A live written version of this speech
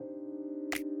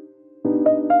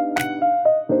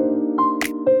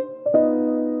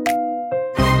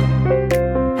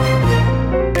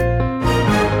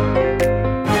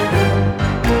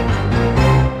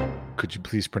Could you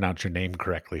please pronounce your name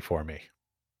correctly for me?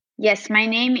 Yes, my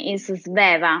name is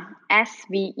Sveva,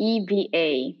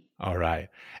 Sveva. All right.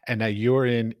 And now you're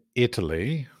in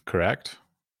Italy, correct?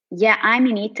 Yeah, I'm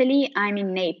in Italy. I'm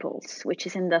in Naples, which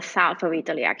is in the south of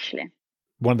Italy, actually.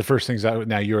 One of the first things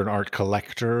now you're an art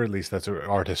collector, at least that's an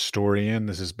art historian.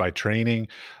 This is by training.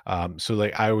 So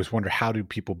like I always wonder, how do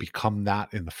people become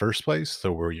that in the first place?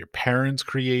 So were your parents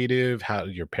creative? How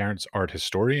your parents art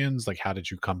historians? Like how did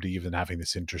you come to even having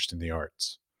this interest in the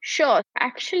arts? Sure.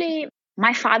 Actually,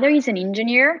 my father is an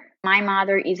engineer. My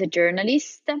mother is a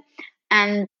journalist.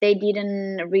 And they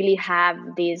didn't really have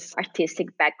this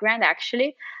artistic background,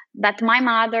 actually. But my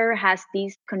mother has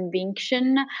this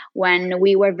conviction when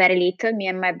we were very little, me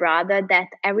and my brother, that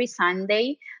every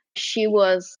Sunday she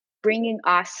was bringing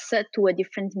us to a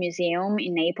different museum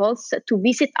in Naples to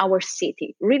visit our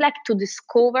city, really like to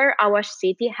discover our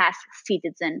city as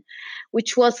citizen,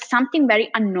 which was something very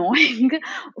annoying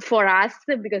for us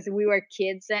because we were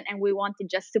kids and we wanted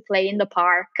just to play in the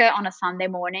park on a Sunday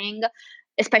morning,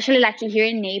 especially like here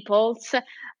in Naples.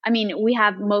 I mean, we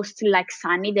have mostly like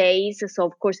sunny days. So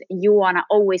of course you want to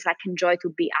always like enjoy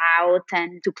to be out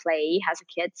and to play as a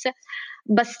kid.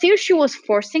 But still she was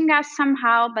forcing us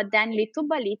somehow. But then little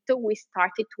by little we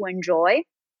started to enjoy,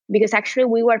 because actually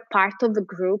we were part of a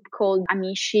group called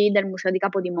Amici del Museo di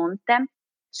Capodimonte.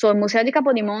 So Museo di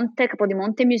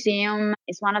Capodimonte Museum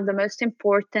is one of the most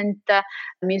important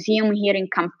museum here in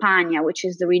Campania, which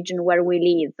is the region where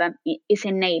we live. It's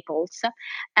in Naples.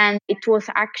 And it was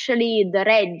actually the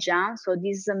Reggia, so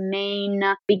these main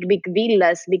big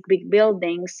villas, big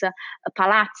buildings, a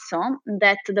palazzo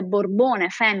that the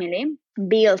Borbone family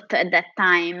built at that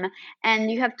time. And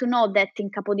you have to know that in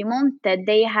Capodimonte,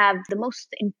 they have the most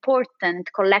important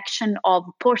collection of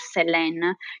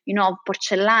porcelain, of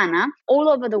porcellana all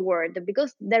over the world,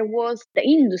 because there was the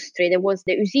industry, there was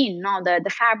the usine, no, the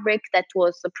fabric that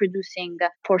was producing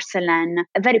porcelain,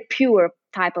 a very pure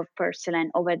type of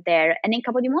porcelain over there. And in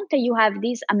Capodimonte, you have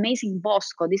this amazing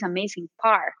bosco, this amazing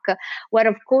park, where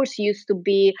of course used to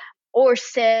be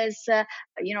horses,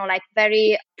 like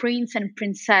very prince and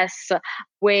princess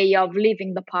way of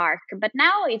living the park. But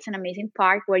now it's an amazing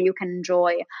park where you can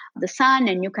enjoy the sun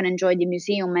and you can enjoy the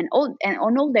museum and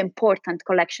on all the important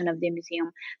collection of the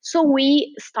museum. So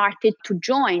we started to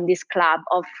join this club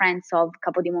of friends of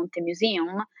Capodimonte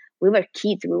Museum. We were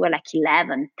kids, we were like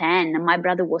 11, 10, and my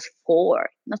brother was 4,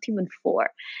 not even 4.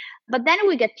 But then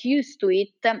we get used to it.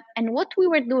 And what we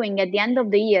were doing at the end of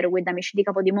the year with Amici di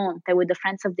Capodimonte, with the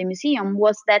friends of the museum,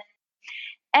 was that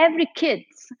every kid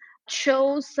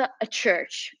chose a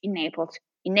church in Naples.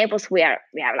 In Naples, we have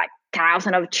like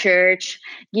thousands of church,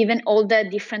 given all the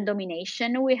different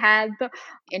domination we had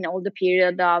in all the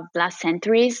period of last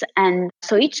centuries. And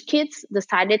so each kid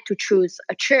decided to choose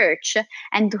a church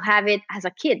and to have it as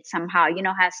a kid somehow,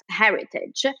 as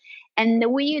heritage. And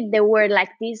there were like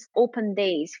these open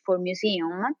days for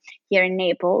museum here in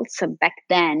Naples back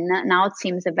then. Now it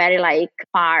seems a very like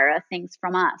far things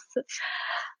from us.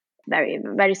 Very,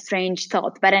 very strange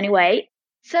thought. But anyway,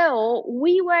 so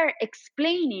we were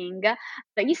explaining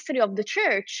the history of the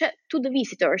church to the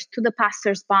visitors, to the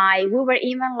passers-by. We were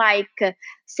even like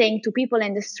saying to people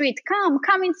in the street, come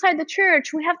inside the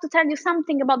church. We have to tell you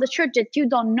something about the church that you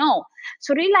don't know.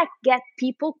 So really like get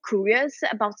people curious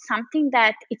about something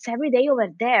that it's every day over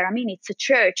there. I mean, it's a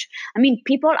church. I mean,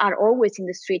 people are always in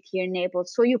the street here in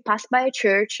Naples. So you pass by a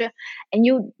church and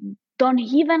you don't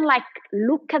even like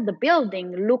look at the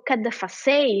building, look at the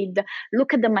facade,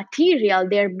 look at the material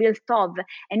they're built of.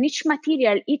 And each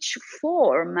material, each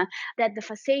form that the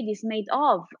facade is made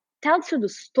of tells you the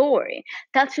story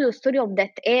of that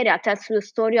area, tells you the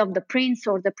story of the prince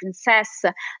or the princess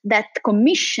that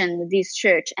commissioned this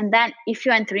church. And then if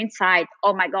you enter inside,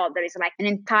 oh my God, there is like an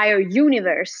entire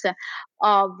universe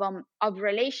of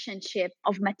relationship,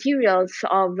 of materials,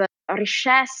 of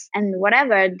richesse and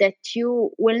whatever that you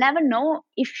will never know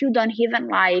if you don't even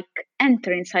like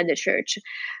enter inside the church.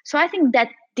 So I think that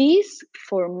this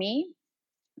for me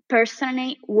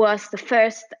personally was the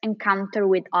first encounter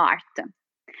with art.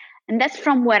 And that's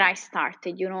from where I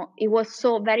started. It was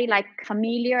so very like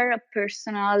familiar,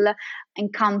 personal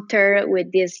encounter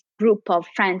with this group of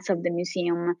friends of the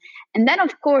museum. And then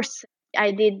of course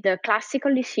I did the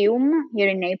classical lyceum here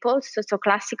in Naples. So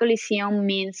classical lyceum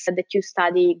means that you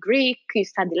study Greek, you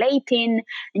study Latin,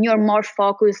 and you're more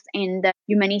focused in the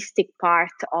humanistic part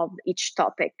of each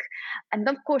topic. And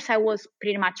of course, I was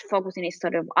pretty much focused in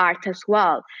history of art as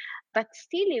well. but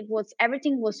still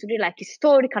everything was really like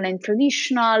historical and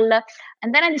traditional.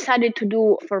 And then I decided to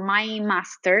do for my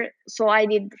master. So I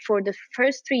did for the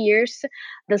first 3 years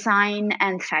design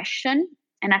and fashion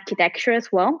and architecture as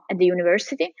well at the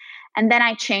university. And then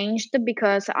I changed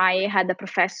because I had a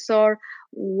professor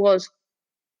who was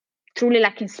truly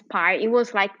like inspired. It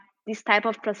was like this type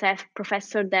of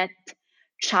professor that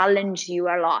challenge you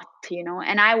a lot,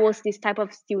 and I was this type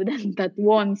of student that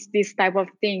wants this type of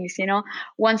things,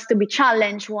 wants to be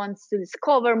challenged, wants to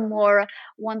discover more,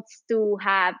 wants to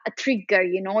have a trigger,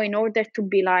 in order to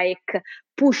be like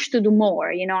pushed to do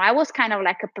more. I was kind of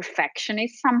like a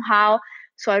perfectionist somehow,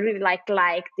 so I really like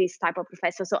this type of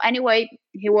professor. So anyway,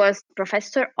 he was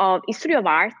professor of history of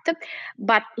art,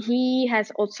 but he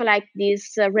has also like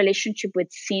this relationship with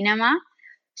cinema.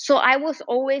 So I was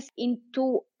always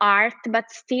into art,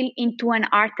 but still into an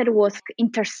art that was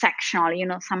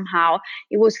intersectional, somehow.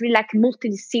 It was really like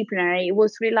multidisciplinary. It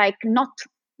was really like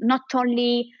not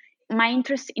only my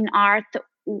interest in art.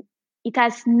 It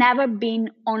has never been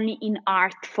only in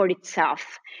art for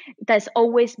itself. It has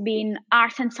always been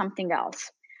art and something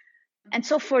else. And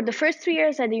so for the first 3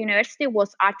 years at the university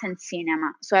was art and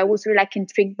cinema. So I was really like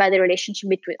intrigued by the relationship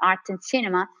between art and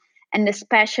cinema. And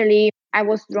especially I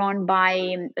was drawn by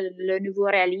Le Nouveau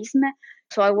Realisme.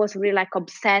 So I was really like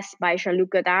obsessed by Jean-Luc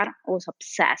Godard. I was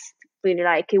obsessed. Really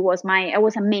like I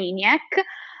was a maniac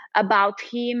about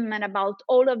him and about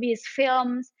all of his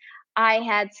films. I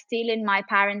had still in my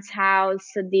parents' house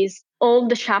these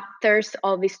old chapters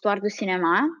of Histoire du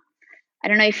Cinéma. I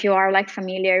don't know if you are like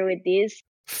familiar with this.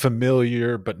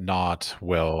 Familiar, but not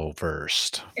well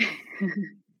versed.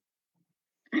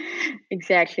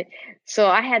 Exactly. So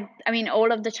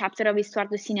all of the chapter of Histoire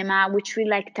du Cinéma, which really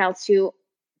like tells you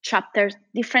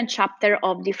different chapter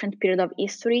of different period of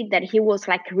history that he was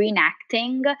like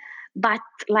reenacting, but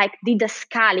like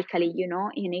didascalically,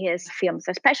 in his films,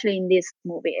 especially in this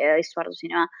movie, Histoire du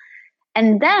Cinéma.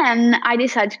 And then I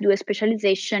decided to do a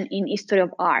specialization in history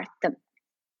of art,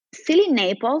 still in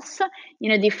Naples,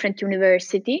 in a different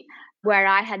university, where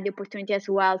I had the opportunity as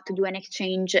well to do an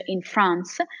exchange in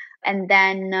France and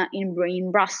then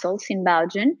in Brussels, in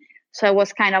Belgium. So I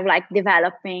was kind of like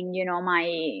developing,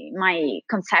 my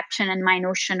conception and my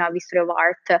notion of history of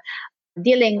art,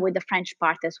 dealing with the French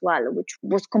part as well, which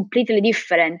was completely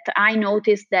different. I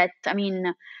noticed that,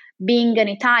 being an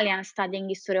Italian studying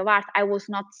history of art, I was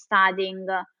not studying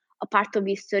a part of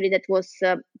history that was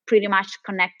pretty much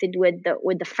connected with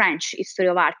the French history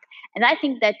of art. And I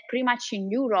think that pretty much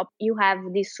in Europe, you have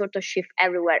this sort of shift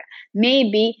everywhere.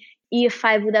 Maybe if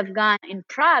I would have gone in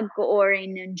Prague or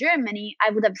in Germany,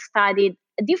 I would have studied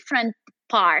a different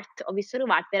part of history of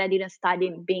art that I didn't study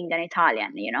being an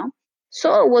Italian.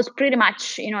 So it was pretty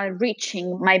much,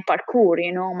 reaching my parkour,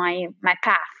 my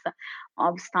path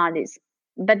of studies.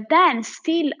 But then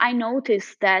still I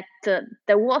noticed that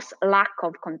there was a lack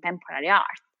of contemporary art.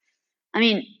 I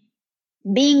mean,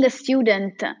 being a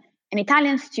student, an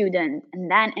Italian student, and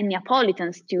then a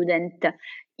Neapolitan student,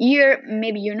 here,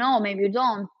 maybe you know, maybe you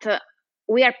don't,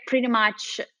 we are pretty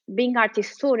much, being art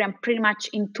historian, pretty much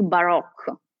into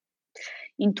Baroque,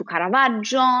 into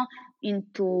Caravaggio,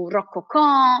 into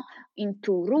Rococo,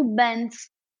 into Rubens,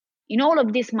 in all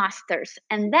of these masters.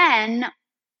 And then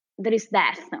there is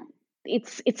death.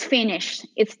 It's finished.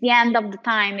 It's the end of the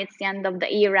time. It's the end of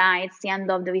the era. It's the end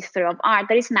of the history of art.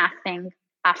 There is nothing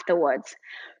afterwards.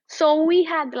 So we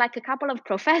had like a couple of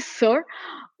professors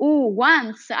who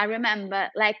once I remember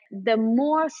like the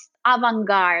most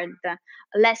avant-garde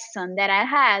lesson that I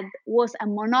had was a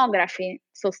monography.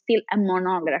 So still a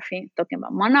monography, talking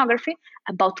about monography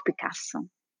about Picasso.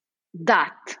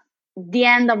 That the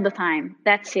end of the time.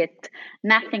 That's it.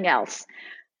 Nothing else.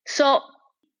 So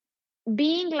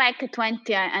being like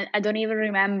 20, I don't even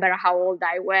remember how old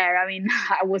I were. I mean,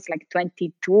 I was like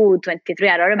 22, 23,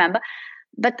 I don't remember.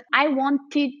 But I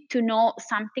wanted to know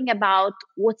something about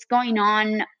what's going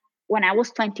on when I was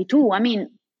 22. I mean,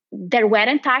 there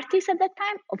weren't artists at that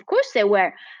time. Of course they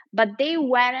were, but they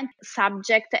weren't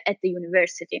subject at the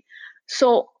university.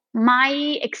 So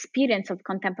my experience of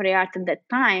contemporary art at that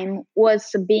time was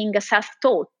being a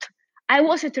self-taught. I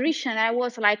was a theorician. I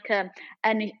was like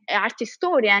an art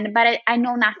historian, but I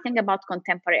know nothing about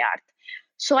contemporary art.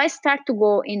 So I start to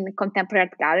go in contemporary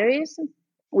art galleries,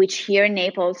 which here in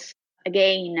Naples,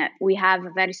 again, we have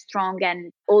a very strong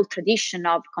and old tradition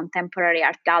of contemporary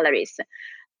art galleries.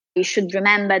 You should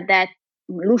remember that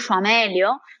Lucio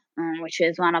Amelio, which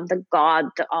is one of the god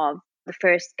of the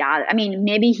first gallery. I mean,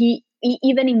 maybe he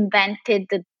even invented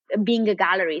being a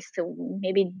gallerist. So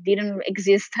maybe didn't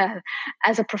exist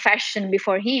as a profession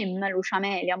before him, Lucio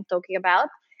Amelio I'm talking about.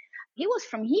 he was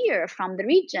from here, from the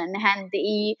region, and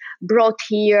he brought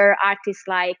here artists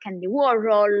like Andy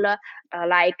Warhol,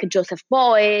 like Joseph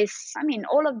Beuys. I mean,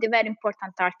 all of the very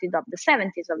important artists of the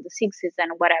 70s, of the 60s,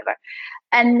 and whatever.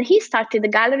 And he started the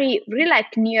gallery really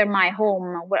like near my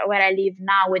home, where I live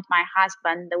now with my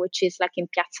husband, which is like in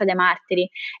Piazza de' Martiri.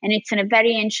 And it's in a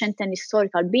very ancient and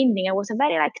historical building. It was a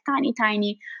very like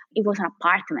tiny, it was an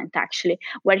apartment actually,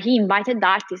 where he invited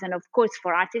artists. And of course,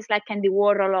 for artists like Andy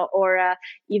Warhol or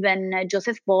even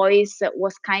Joseph Beuys,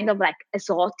 was kind of like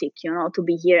exotic, to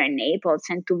be here in Naples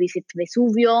and to visit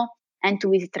Vesuvio and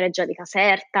to visit Reggio di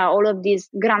Caserta, all of these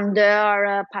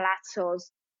grandeur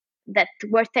palazzos that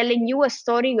were telling you a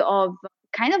story of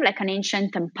kind of like an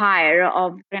ancient empire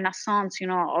of Renaissance,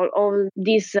 all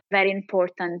this very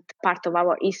important part of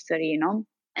our history.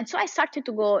 And so I started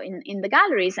to go in the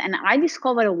galleries and I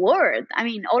discovered a world. I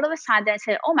mean, all of a sudden I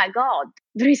said, oh my God,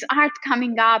 there is art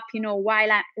coming up,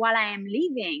 while I am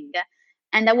living.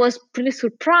 And I was pretty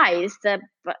surprised,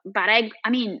 but I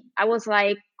was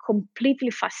like completely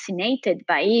fascinated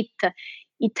by it.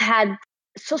 It had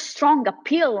so strong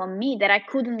appeal on me that I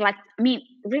couldn't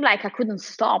really I couldn't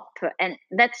stop. And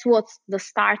that's what's the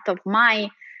start of my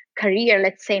career,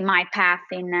 let's say my path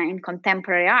in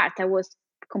contemporary art. I was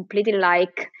completely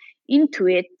like into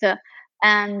it.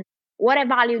 And what I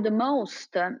value the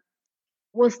most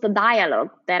was the dialogue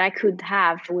that I could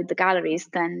have with the gallerist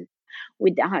and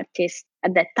with the artist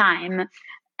at that time.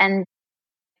 And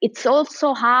it's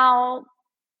also how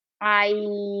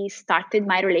I started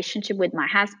my relationship with my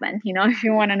husband. If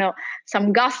you want to know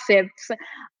some gossips,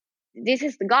 this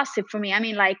is the gossip for me. I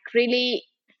mean, like, really,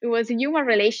 it was a human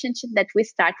relationship that we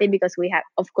started because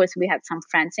of course, we had some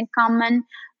friends in common.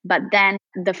 But then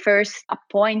the first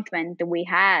appointment we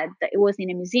had, it was in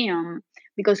a museum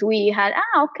because we had,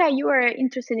 okay, you are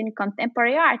interested in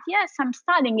contemporary art. Yes, I'm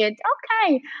studying it.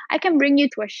 Okay, I can bring you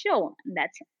to a show. And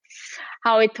that's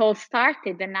how it all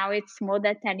started. And now it's more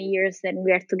than 10 years that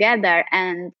we are together.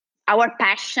 And our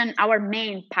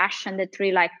main passion that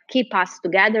really like keep us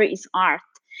together is art.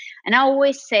 And I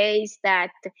always say is that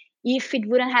if it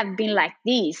wouldn't have been like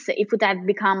this, it would have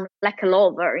become like a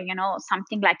lover,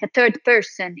 something like a third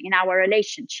person in our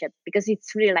relationship, because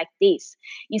it's really like this.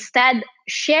 Instead,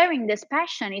 sharing this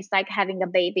passion is like having a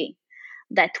baby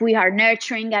that we are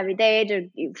nurturing every day,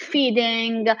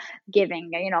 feeding, giving,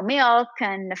 milk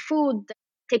and food,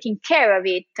 taking care of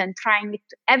it, and trying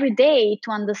every day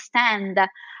to understand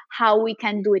how we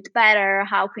can do it better,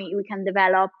 how we can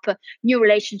develop new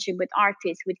relationship with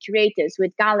artists, with curators,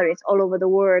 with galleries all over the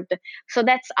world. So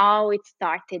that's how it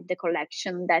started, the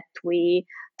collection that we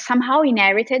somehow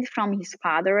inherited from his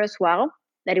father as well,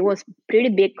 that he was pretty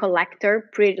big collector,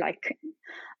 pretty like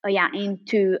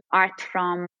into art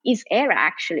from his era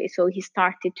actually. So he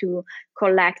started to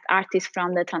collect artists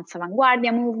from the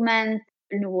Transavanguardia movement,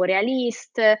 Nouveau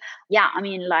Realist,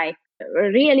 like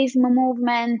realism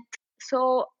movement.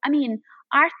 So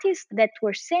artists that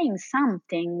were saying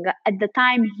something at the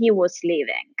time he was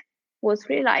living, was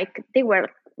really like they were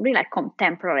really like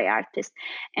contemporary artists.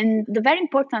 And the very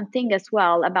important thing as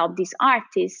well about these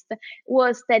artists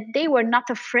was that they were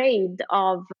not afraid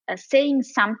of saying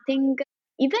something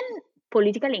even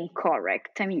politically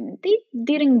incorrect. I mean, they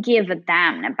didn't give a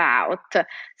damn about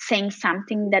saying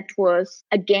something that was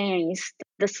against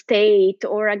the state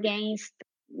or against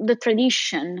the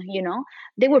tradition.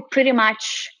 They were pretty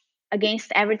much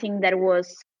against everything that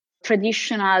was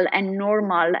traditional and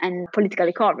normal and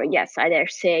politically correct. Yes, I dare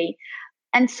say.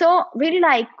 And so really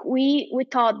like we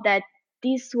thought that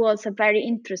this was a very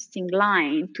interesting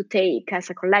line to take as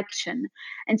a collection.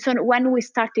 And so when we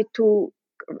started to,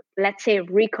 let's say,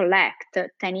 recollect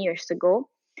 10 years ago,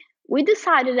 we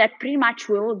decided that pretty much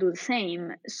we will do the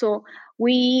same. So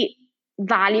we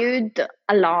valued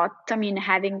a lot,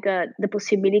 having the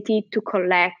possibility to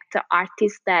collect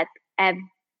artists that have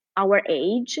our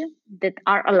age, that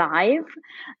are alive,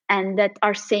 and that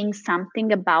are saying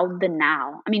something about the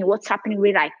now. What's happening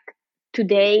with like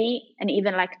today and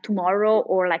even like tomorrow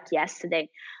or like yesterday.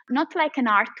 Not like an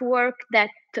artwork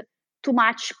that too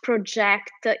much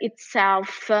project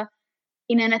itself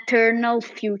in an eternal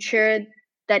future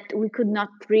that we could not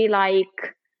really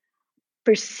like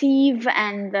perceive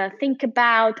and think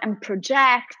about and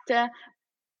project.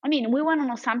 We want to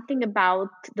know something about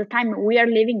the time we are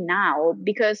living now,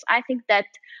 because I think that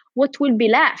what will be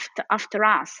left after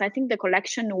us, I think the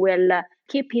collection will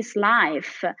keep his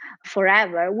life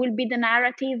forever, will be the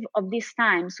narrative of this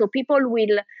time. So people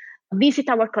will visit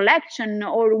our collection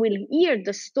or will hear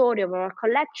the story of our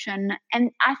collection.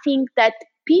 And I think that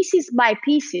pieces by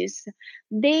pieces,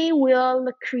 they will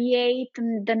create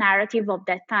the narrative of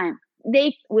that time.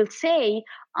 they will say,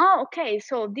 oh, okay,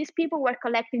 so these people were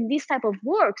collecting this type of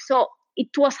work, so it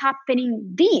was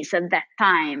happening this at that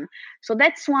time. So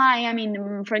that's why, I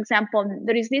mean, for example,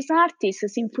 there is this artist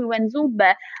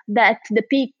Zube that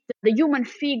depicts the human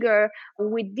figure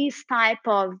with this type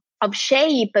of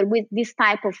shape, with this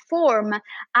type of form,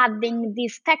 adding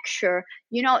this texture.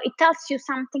 It tells you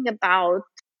something about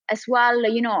as well,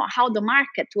 how the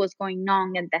market was going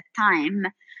on at that time.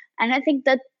 And I think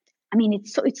that, I mean,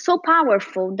 it's so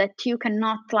powerful that you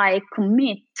cannot like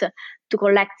commit to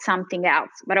collect something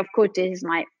else. But of course, this is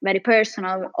my very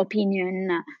personal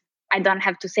opinion. I don't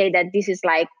have to say that this is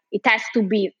like it has to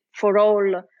be for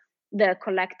all the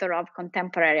collector of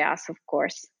contemporary art, of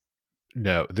course.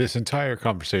 No, this entire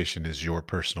conversation is your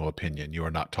personal opinion. You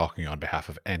are not talking on behalf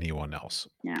of anyone else,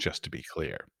 Yeah. just to be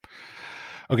clear.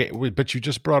 Okay, but you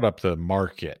just brought up the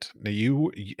market. Now,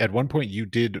 at one point you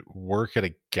did work at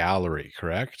a gallery,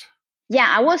 correct? Yeah,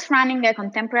 I was running a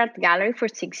contemporary art gallery for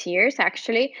 6 years,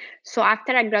 actually. So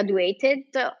after I graduated,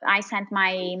 I sent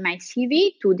my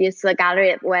CV to this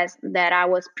gallery that I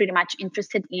was pretty much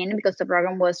interested in because the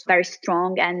program was very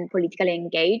strong and politically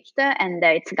engaged, and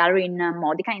it's a gallery in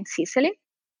Modica in Sicily.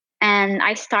 And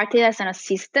I started as an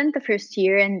assistant the first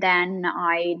year, and then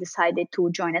I decided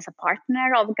to join as a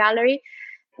partner of gallery.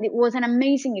 It was an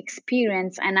amazing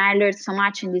experience, and I learned so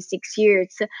much in these 6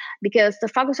 years because the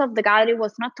focus of the gallery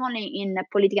was not only in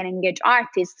politically engaged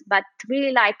artists, but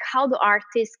really like how the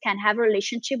artists can have a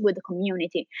relationship with the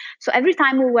community. So every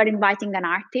time we were inviting an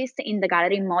artist in the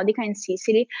gallery in Modica in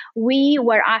Sicily, we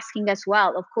were asking as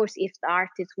well, of course, if the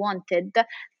artist wanted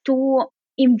to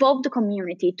involve the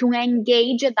community, to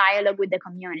engage a dialogue with the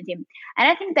community. And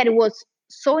I think that it was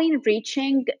so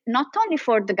enriching, not only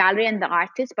for the gallery and the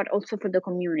artists, but also for the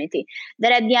community.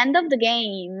 That at the end of the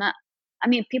game, I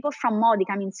mean, people from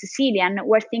Modica, I mean, Sicilian,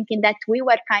 were thinking that we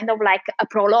were kind of like a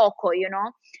pro loco,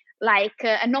 like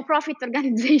a no profit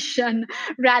organization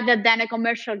rather than a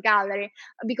commercial gallery,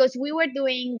 because we were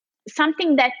doing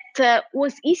something that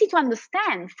was easy to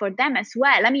understand for them as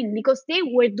well. I mean, because they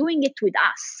were doing it with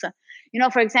us.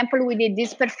 For example, we did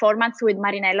this performance with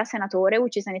Marinella Senatore,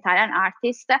 which is an Italian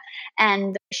artist,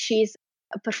 and she's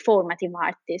a performative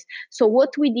artist. So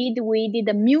what we did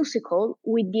a musical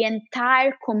with the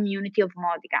entire community of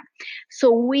Modica.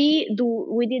 So we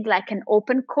did like an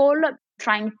open call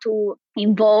trying to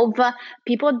involve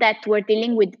people that were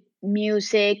dealing with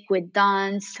music, with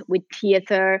dance, with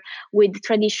theater, with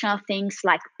traditional things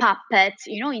like puppets.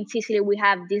 In Sicily we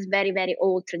have these very, very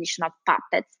old traditional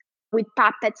puppets with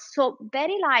puppets. So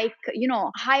very like,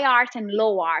 high art and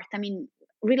low art. I mean,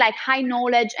 really like high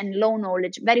knowledge and low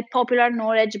knowledge, very popular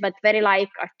knowledge, but very like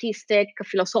artistic,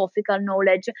 philosophical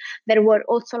knowledge. There were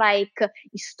also like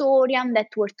historians that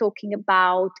were talking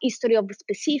about history of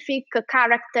specific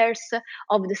characters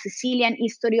of the Sicilian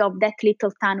history of that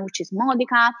little town, which is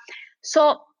Modica.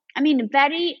 So, I mean,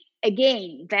 very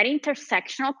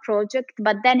intersectional project,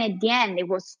 but then at the end, it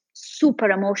was super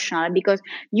emotional because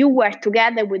you were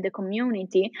together with the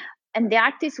community, and the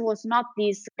artist was not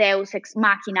this deus ex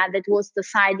machina that was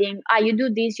deciding, you do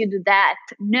this, you do that.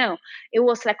 No, it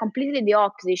was like completely the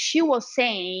opposite. She was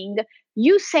saying,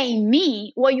 you say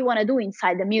me what you want to do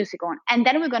inside the musical, and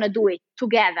then we're going to do it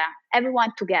together,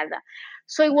 everyone together.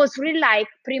 So it was really like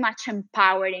pretty much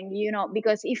empowering,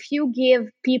 because if you give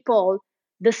people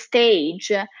the stage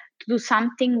to do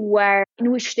something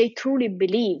in which they truly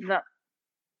believe,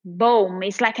 boom,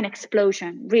 it's like an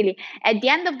explosion, really. At the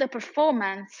end of the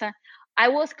performance, I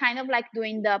was kind of like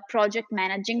doing the project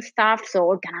managing stuff, so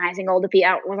organizing all the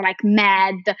people. I was like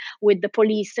mad with the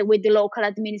police, with the local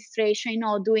administration,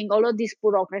 doing all of this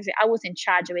bureaucracy. I was in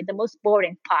charge of it. The most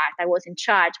boring part, I was in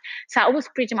charge. So I was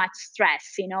pretty much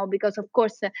stressed, because of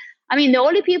course, I mean, the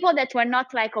only people that were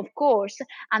not like, of course,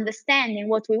 understanding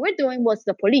what we were doing was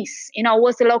the police,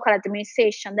 was the local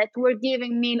administration that were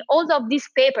giving me all of this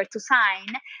paper to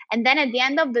sign. And then at the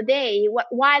end of the day,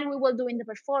 while we were doing the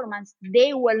performance,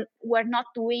 they were not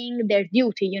doing their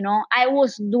duty. I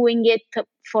was doing it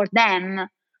for them.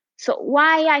 So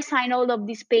why I sign all of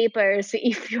these papers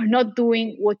if you're not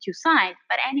doing what you signed?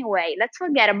 But anyway, let's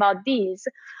forget about this.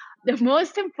 The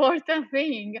most important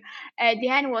thing at the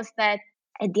end was that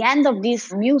at the end of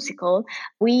this musical,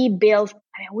 we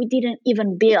didn't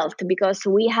even build because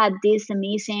we had this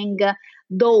amazing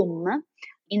dome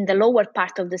in the lower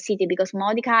part of the city, because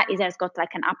Modica has got like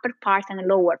an upper part and a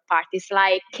lower part. It's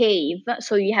like cave,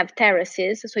 so you have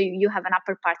terraces, so you have an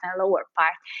upper part and a lower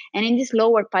part. And in this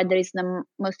lower part, there is the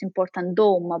most important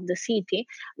dome of the city,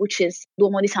 which is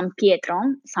Duomo di San Pietro,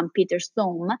 St. Peter's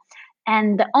Dome.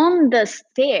 And on the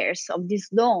stairs of this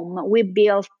dome, we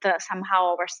built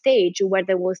somehow our stage where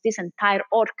there was this entire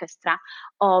orchestra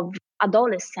of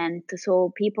adolescents,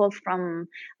 so people from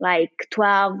like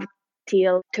 12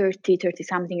 till 30, 30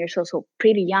 something years old, so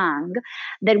pretty young,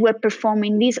 that were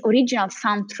performing this original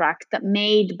soundtrack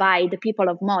made by the people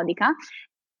of Modica,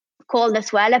 called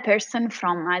as well a person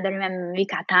from, I don't remember, maybe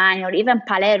Catania or even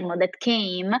Palermo, that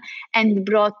came and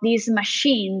brought this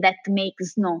machine that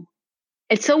makes snow.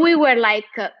 And so we were like,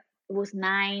 it was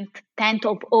 9th, 10th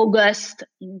of August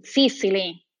in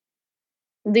Sicily.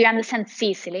 Do you understand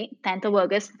Sicily? 10th of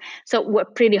August. So we're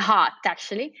pretty hot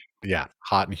actually. Yeah,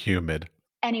 hot and humid.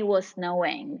 And it was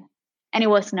snowing. And it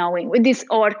was snowing with this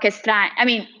orchestra. I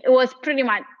mean, it was pretty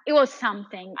much, it was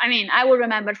something. I mean, I will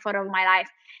remember for all my life.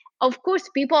 Of course,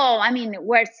 people, I mean,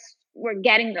 were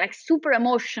getting like super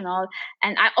emotional,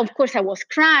 and of course I was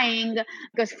crying,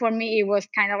 because for me it was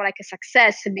kind of like a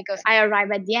success, because I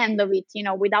arrived at the end of it,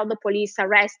 without the police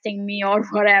arresting me or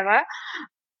whatever.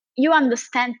 You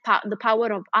understand the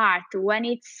power of art when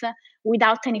it's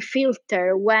without any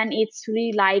filter, when it's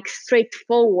really like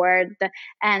straightforward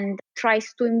and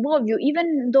tries to involve you,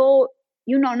 even though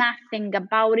you know nothing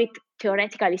about it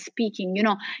theoretically speaking. You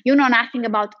know nothing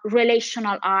about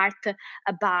relational art,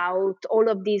 about all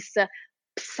of this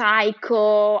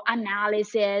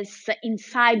psychoanalysis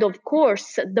inside, of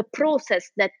course, the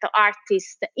process that the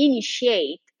artist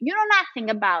initiate. You know nothing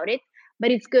about it,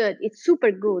 but it's good. It's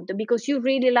super good, because you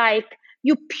really like,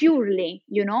 you purely,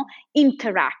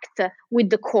 interact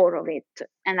with the core of it.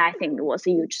 And I think it was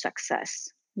a huge success.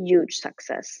 Huge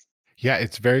success. Yeah,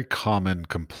 it's very common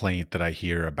complaint that I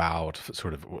hear about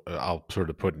sort of, I'll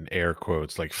sort of put in air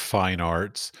quotes, like fine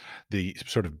arts, the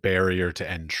sort of barrier to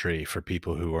entry for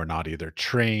people who are not either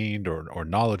trained or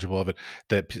knowledgeable of it,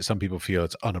 that some people feel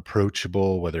it's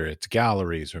unapproachable, whether it's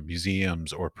galleries or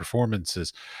museums or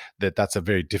performances, that's a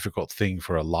very difficult thing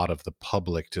for a lot of the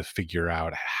public to figure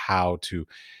out how to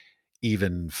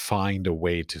even find a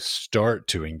way to start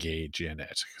to engage in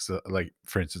it. So, like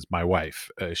for instance, my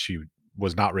wife, she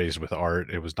was not raised with art.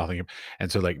 It was nothing, and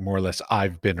so like more or less,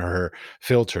 I've been her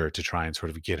filter to try and sort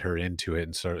of get her into it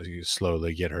and sort of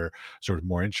slowly get her sort of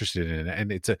more interested in it.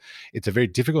 And it's a very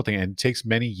difficult thing, and it takes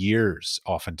many years,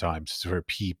 oftentimes, for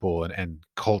people and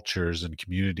cultures and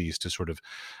communities to sort of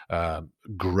uh,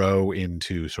 grow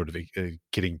into sort of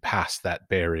getting past that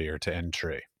barrier to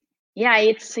entry. Yeah,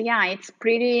 it's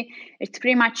pretty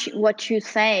much what you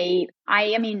say.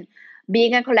 I mean,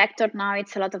 being a collector now,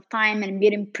 it's a lot of time, and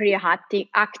being pretty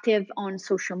active on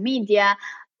social media.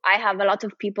 I have a lot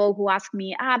of people who ask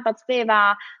me, but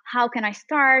Sveva, how can I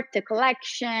start a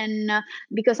collection?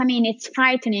 Because I mean, it's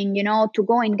frightening, to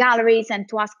go in galleries and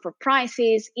to ask for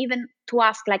prices, even to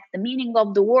ask like the meaning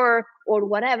of the work or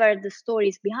whatever the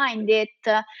stories behind it.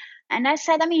 And I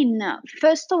said, I mean,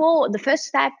 first of all, the first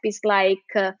step is like,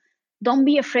 don't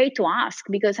be afraid to ask,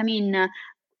 because I mean, a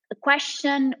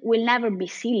question will never be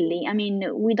silly. I mean,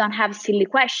 we don't have silly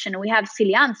question, we have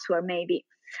silly answer maybe.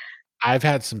 I've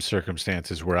had some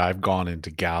circumstances where I've gone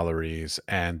into galleries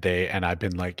and I've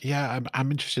been like, "Yeah,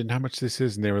 I'm interested in how much this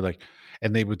is," and they were like,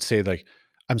 and they would say like,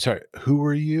 "I'm sorry, who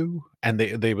are you?" And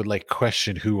they would like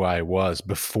question who I was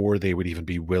before they would even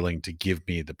be willing to give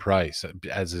me the price,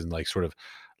 as in like sort of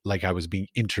like I was being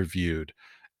interviewed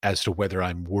as to whether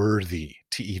I'm worthy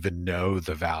to even know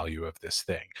the value of this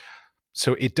thing.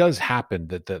 So it does happen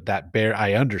that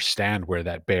I understand where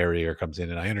that barrier comes in,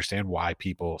 and I understand why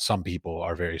some people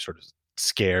are very sort of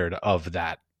scared of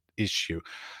that issue,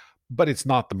 but it's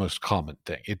not the most common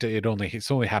thing. It's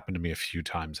only happened to me a few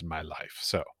times in my life,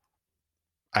 so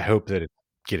I hope that it's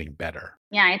getting better.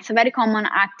 Yeah, it's a very common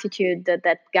attitude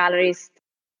that galleries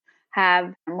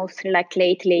have, mostly like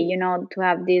lately, to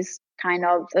have this kind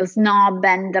of a snob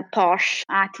and a posh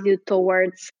attitude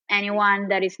towards anyone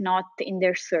that is not in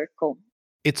their circle.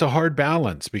 It's a hard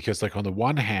balance because, like, on the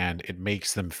one hand, it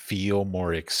makes them feel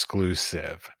more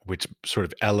exclusive, which sort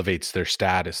of elevates their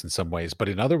status in some ways, but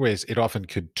in other ways, it often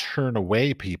could turn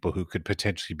away people who could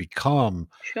potentially become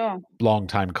Sure.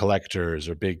 longtime collectors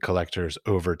or big collectors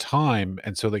over time,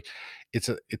 and so, like, it's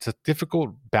a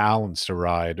difficult balance to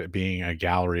ride being a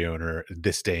gallery owner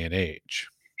this day and age.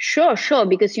 Sure, sure,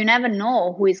 because you never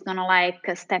know who is gonna like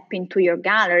step into your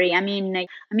gallery. I mean,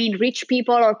 rich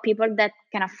people or people that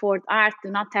can afford art do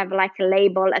not have like a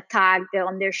label, a tag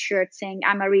on their shirt saying,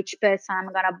 "I'm a rich person.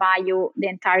 I'm gonna buy you the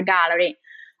entire gallery.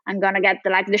 I'm gonna get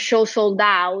the show sold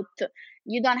out."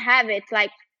 You don't have it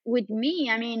like with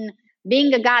me. I mean,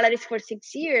 being a gallerist for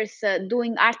 6 years,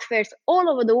 doing art fairs all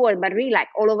over the world, but really like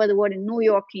all over the world, in New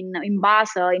York, in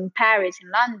Basel, in Paris,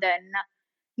 in London.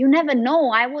 You never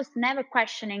know. I was never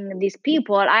questioning these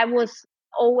people. I was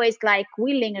always like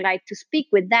willing like to speak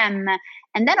with them,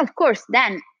 and then of course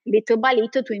then little by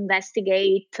little to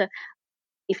investigate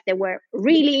if they were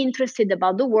really interested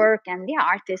about the work and the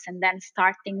artist, and then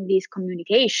starting this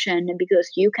communication, because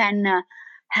you can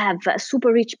have a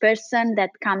super rich person that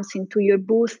comes into your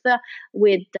booth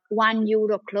with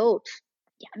 €1 clothes.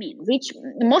 Yeah, I mean, rich,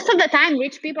 most of the time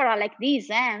rich people are like this,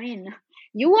 eh? I mean,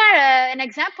 you are an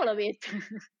example of it.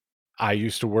 I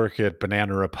used to work at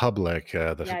Banana Republic,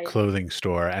 the Yeah, yeah. clothing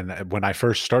store, and when I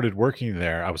first started working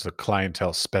there, I was a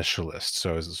clientele specialist,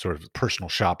 so I was a sort of personal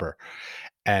shopper.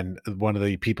 And one of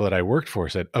the people that I worked for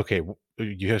said, "Okay,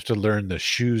 you have to learn the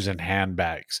shoes and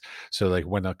handbags. So, like,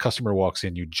 when a customer walks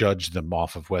in, you judge them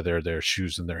off of whether their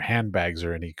shoes and their handbags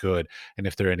are any good, and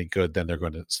if they're any good, then they're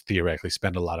going to theoretically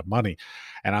spend a lot of money."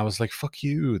 And I was like, "Fuck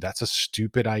you! That's a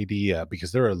stupid idea,"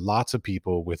 because there are lots of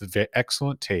people with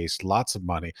excellent taste, lots of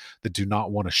money that do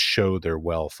not want to show their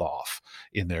wealth off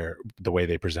in the way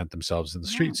they present themselves in the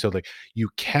Yeah. street. So, like, you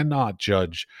cannot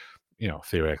judge,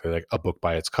 theoretically, like a book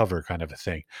by its cover kind of a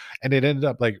thing. And it ended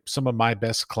up like some of my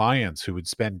best clients who would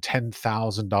spend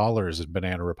 $10,000 at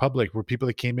Banana Republic were people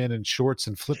that came in shorts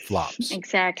and flip flops.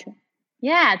 Exactly.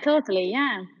 Yeah, totally.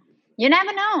 Yeah. You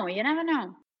never know. You never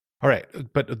know. All right,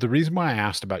 but the reason why I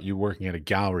asked about you working at a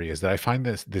gallery is that I find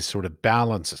this sort of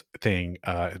balance thing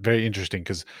very interesting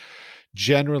because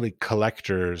generally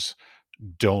collectors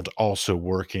don't also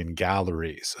work in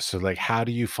galleries. So like how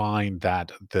do you find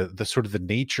that the sort of the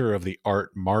nature of the art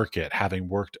market, having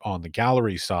worked on the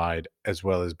gallery side as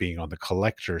well as being on the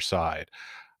collector side,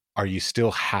 are you still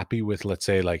happy with, let's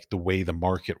say, like the way the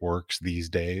market works these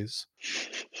days?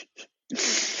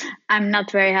 I'm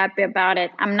not very happy about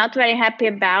it. I'm not very happy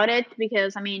about it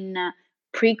because, I mean,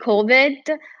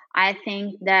 pre-COVID, I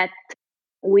think that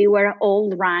we were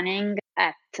all running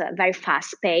at a very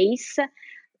fast pace,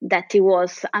 that it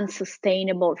was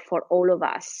unsustainable for all of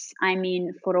us. I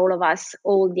mean, for all of us,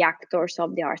 all the actors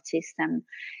of the art system.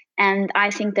 And I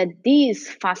think that this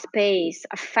fast pace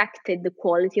affected the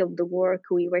quality of the work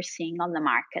we were seeing on the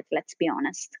market, let's be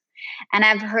honest. And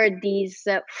I've heard these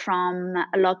from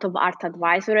a lot of art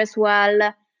advisors as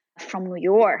well from New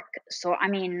York. So, I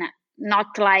mean,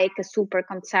 not like a super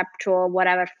conceptual,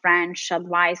 whatever French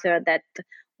advisor that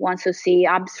wants to see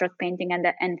abstract painting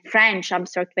and French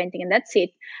abstract painting, and that's it.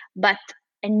 But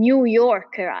a New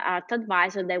Yorker art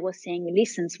advisor that was saying,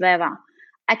 listen, Sveva,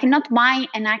 I cannot buy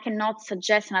and I cannot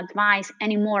suggest and advise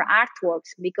any more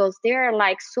artworks because they're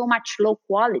like so much low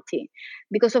quality.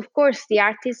 Because of course the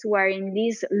artists were in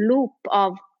this loop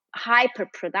of hyper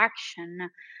production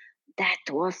that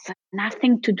was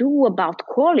nothing to do about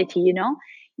quality.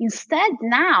 Instead,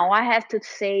 now I have to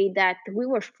say that we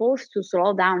were forced to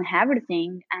slow down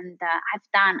everything, and I've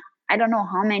done I don't know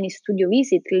how many studio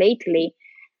visits lately,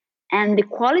 and the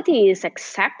quality is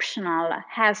exceptional,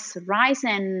 has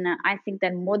risen, I think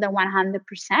that more than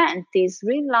 100%. Is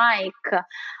really like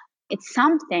it's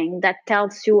something that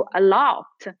tells you a lot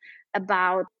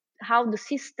about how the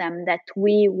system that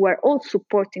we were all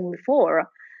supporting before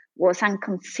was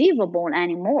inconceivable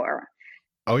anymore.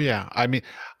 Oh yeah, I mean,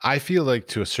 I feel like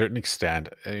to a certain extent,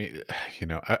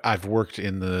 I've worked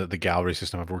in the gallery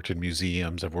system. I've worked in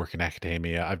museums. I've worked in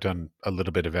academia. I've done a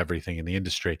little bit of everything in the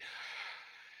industry.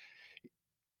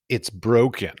 It's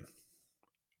broken,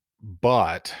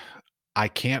 but I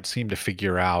can't seem to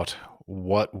figure out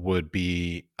what would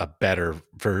be a better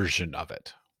version of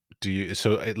it. Do you?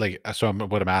 So,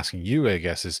 what I'm asking you, I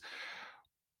guess, is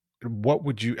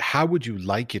how would you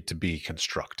like it to be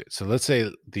constructed? So, let's say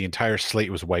the entire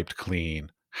slate was wiped clean.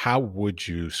 How would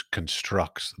you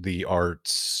construct the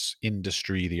arts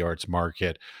industry, the arts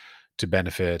market to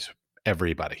benefit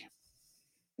everybody?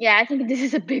 Yeah, I think this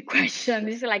is a big question.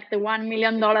 This is like the $1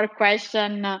 million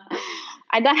question.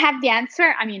 I don't have the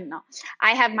answer. I mean, no,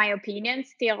 I have my opinion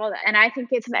still, and I think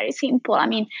it's very simple. I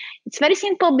mean, it's very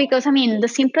simple because I mean, the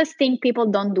simplest thing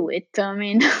people don't do it. I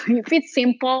mean, if it's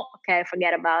simple, okay,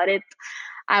 forget about it.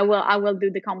 I will do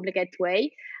the complicated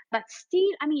way. But still,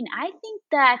 I mean, I think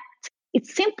that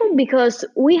it's simple because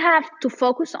we have to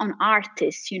focus on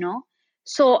artists.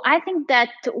 So I think that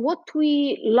what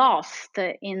we lost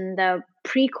in the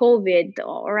pre-COVID,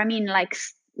 or I mean, like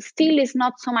still is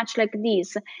not so much like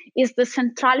this, is the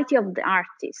centrality of the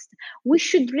artist. We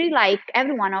should really, like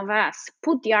every one of us,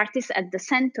 put the artist at the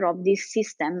center of this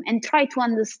system and try to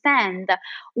understand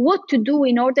what to do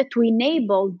in order to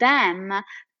enable them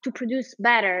to produce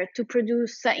better, to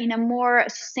produce in a more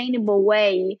sustainable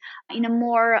way, in a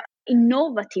more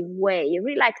innovative way,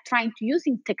 really like trying to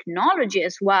using technology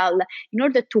as well in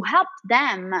order to help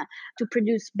them to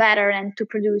produce better and to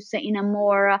produce in a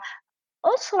more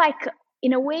also like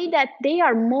in a way that they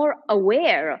are more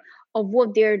aware of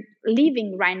what they're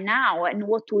living right now and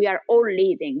what we are all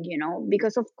living,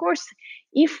 because of course,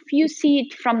 if you see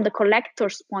it from the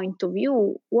collector's point of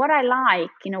view, what I like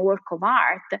in a work of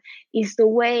art is the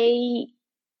way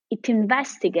it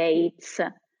investigates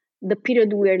the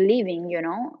period we're living,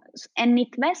 and it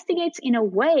investigates in a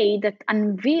way that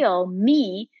unveil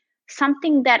me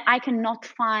something that I cannot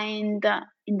find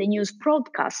in the news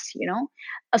broadcasts,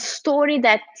 a story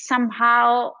that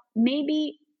somehow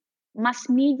maybe mass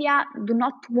media do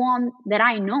not want that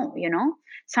I know,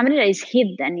 something that is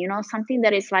hidden, something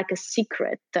that is like a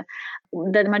secret that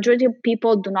the majority of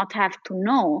people do not have to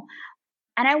know.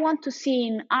 And I want to see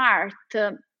in art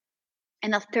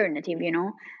an alternative,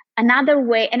 another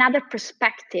way, another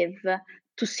perspective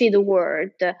to see the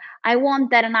world. I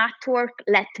want that an artwork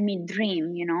let me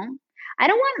dream, I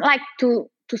don't want like to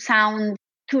sound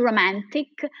too romantic,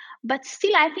 but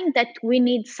still I think that we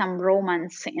need some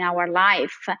romance in our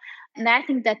life. And I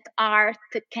think that art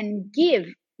can give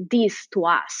this to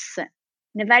us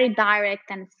in a very direct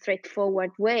and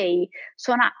straightforward way.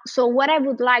 So what I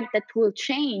would like that will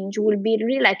change will be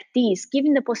really like this,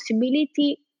 giving the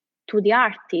possibility to the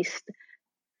artist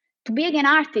to be an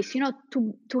artist,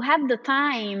 to have the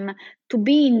time to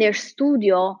be in their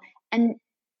studio and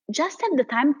just have the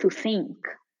time to think,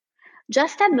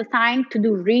 just have the time to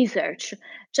do research,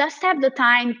 just have the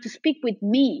time to speak with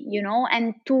me,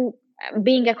 and to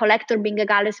being a collector, being a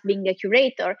gallerist, being a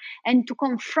curator, and to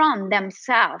confront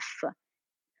themselves,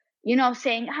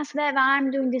 saying, Sveva,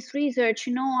 I'm doing this research,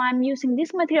 I'm using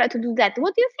this material to do that.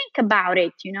 What do you think about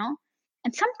it,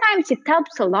 And sometimes it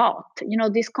helps a lot,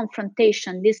 this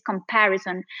confrontation, this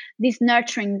comparison, this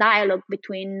nurturing dialogue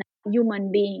between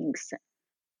human beings.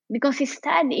 Because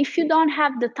instead, if you don't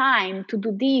have the time to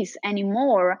do this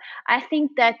anymore, I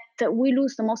think that we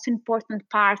lose the most important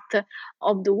part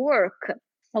of the work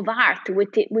of art,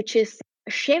 which is a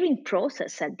sharing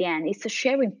process at the end. It's a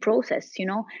sharing process,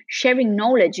 sharing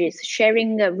knowledges,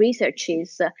 sharing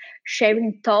researches,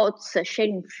 sharing thoughts,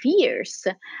 sharing fears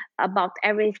about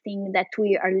everything that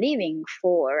we are living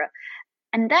for.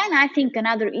 And then I think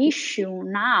another issue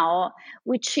now,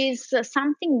 which is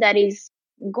something that is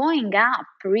going up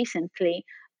recently,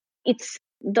 it's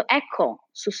the eco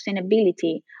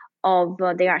sustainability of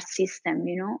the art system.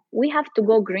 We have to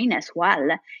go green as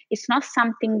well. It's not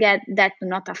something that do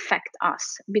not affect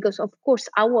us, because of course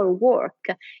our work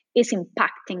is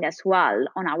impacting as well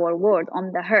on our world,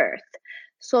 on the earth.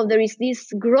 So there is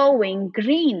this growing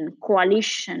green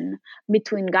coalition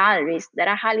between galleries that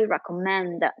I highly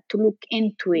recommend to look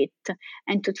into it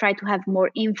and to try to have more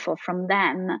info from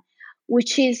them,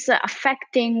 which is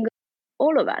affecting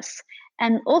all of us.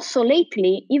 And also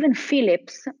lately, even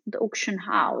Philips, the auction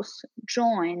house,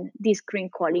 joined this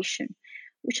green coalition,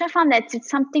 which I found that it's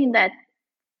something that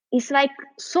is like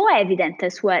so evident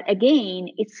as well. Again,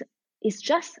 it's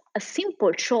just a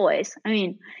simple choice. I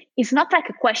mean, it's not like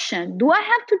a question, do I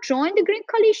have to join the green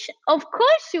coalition? Of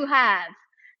course you have.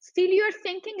 Still you're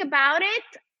thinking about it,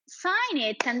 sign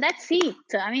it, and that's it.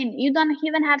 I mean, you don't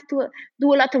even have to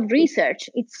do a lot of research.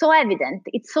 It's so evident,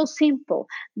 it's so simple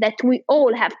that we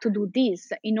all have to do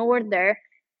this in order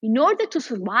to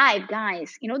survive,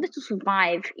 guys, in order to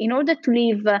survive, in order to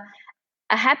live a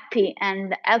happy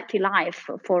and healthy life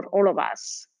for all of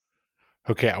us.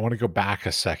 Okay, I want to go back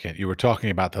a second. You were talking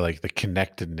about the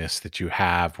connectedness that you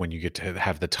have when you get to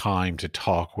have the time to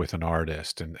talk with an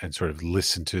artist and sort of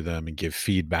listen to them and give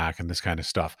feedback and this kind of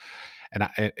stuff. And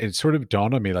it sort of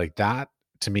dawned on me like that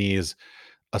to me is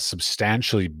a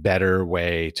substantially better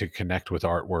way to connect with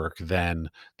artwork than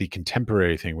the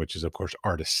contemporary thing, which is of course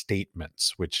artist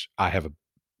statements, which I have a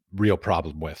real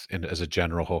problem with and as a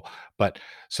general whole. But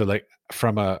so like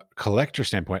from a collector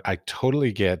standpoint, I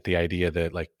totally get the idea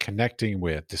that like connecting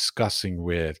with, discussing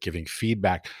with, giving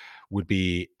feedback would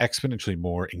be exponentially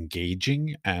more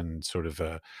engaging and sort of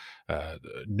a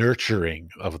nurturing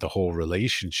of the whole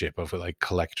relationship of like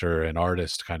collector and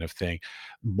artist kind of thing,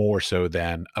 more so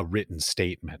than a written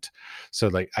statement. So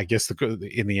like I guess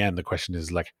in the end the question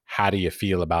is like, how do you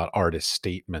feel about artist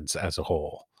statements as a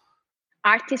whole?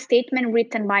 Artist statement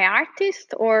written by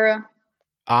artist or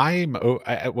That's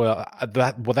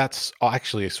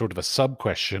actually a sort of a sub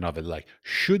question of it. Like,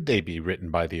 should they be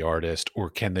written by the artist, or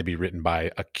can they be written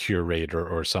by a curator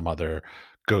or some other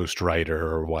ghostwriter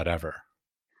or whatever?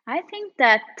 I think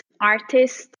that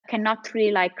artists cannot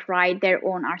really like write their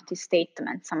own artist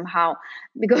statement somehow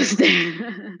because they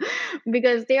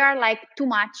because they are like too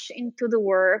much into the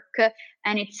work,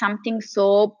 and it's something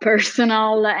so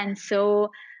personal and so,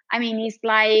 I mean, it's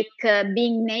like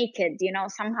being naked,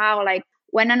 somehow like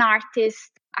when an artist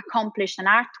accomplished an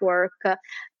artwork,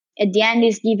 at the end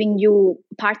is giving you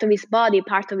part of his body,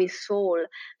 part of his soul.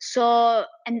 So,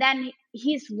 and then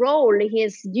his role,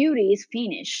 his duty is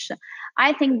finished.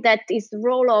 I think that it's the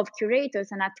role of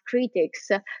curators and art critics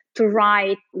to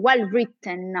write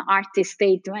well-written artist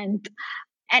statement.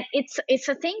 And it's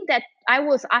a thing that I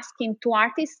was asking to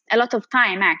artists a lot of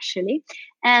time, actually.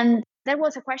 And there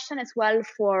was a question as well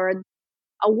for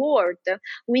award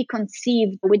we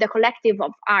conceived with a collective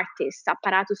of artists,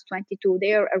 Apparatus 22.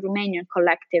 They're a Romanian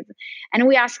collective. And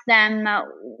we asked them,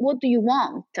 what do you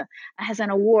want as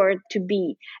an award to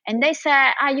be? And they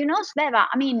said, Sveva,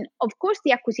 I mean, of course,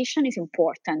 the acquisition is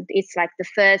important. It's like the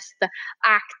first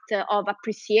act of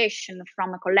appreciation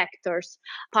from a collector's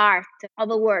part of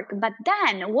a work. But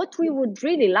then what we would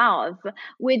really love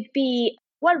would be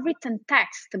well written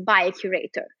text by a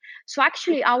curator. So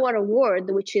actually, our award,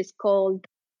 which is called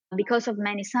Because of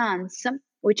Many Suns,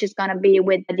 which is going to be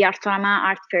with the Artorama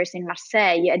Art Fairs in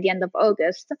Marseille at the end of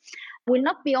August, will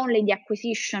not be only the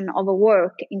acquisition of a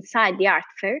work inside the art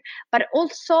fair, but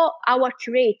also our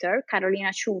curator,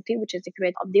 Carolina Ciuti, which is the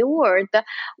curator of the award,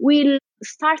 will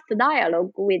start the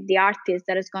dialogue with the artist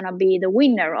that is going to be the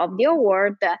winner of the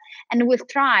award, and will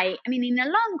try, I mean, in a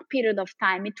long period of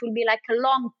time, it will be like a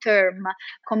long-term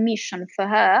commission for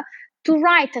her to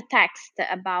write a text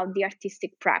about the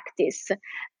artistic practice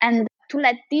and to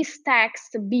let this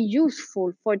text be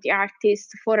useful for the artist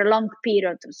for a long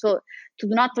period. So to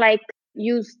not like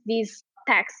use this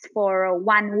text for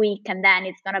 1 week and then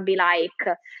it's going to be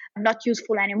like not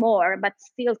useful anymore, but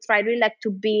still try really like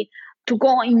to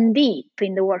go in deep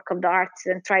in the work of the artist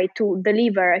and try to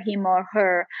deliver him or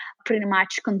her pretty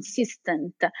much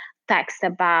consistent text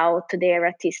about their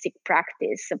artistic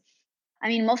practice. I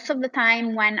mean, most of the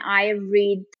time when I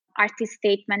read artist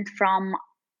statement from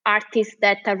artists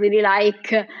that are really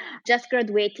like just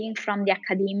graduating from the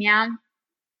academia,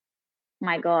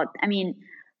 my God, I mean,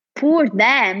 poor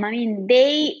them. I mean,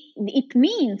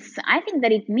 I think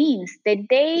that it means that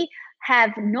they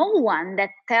have no one that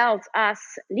tells us,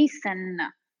 listen,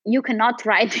 you cannot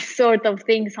write these sort of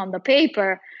things on the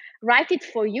paper. Write it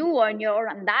for you on your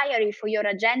diary, for your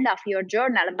agenda, for your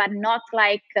journal, but not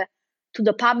like to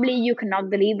the public. You cannot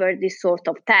deliver this sort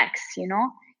of text,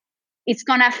 It's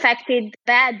going to affect it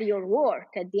bad, your work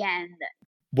at the end.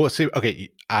 Well, see, okay,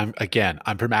 I'm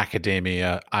from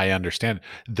academia. I understand.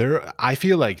 I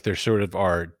feel like there sort of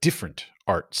are different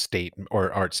art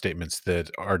statements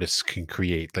that artists can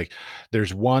create. Like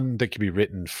there's one that can be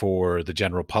written for the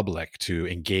general public to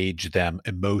engage them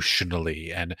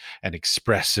emotionally and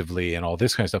expressively and all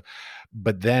this kind of stuff.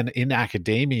 But then in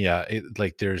academia,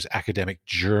 like there's academic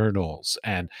journals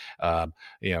and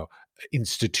you know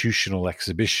institutional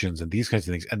exhibitions and these kinds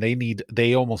of things, and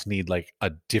they almost need like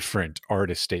a different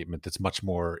artist statement that's much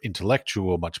more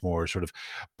intellectual, much more sort of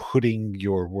putting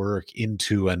your work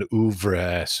into an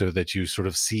oeuvre so that you sort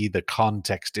of see the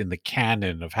context in the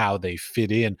canon of how they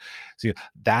fit in. So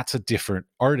that's a different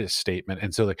artist statement.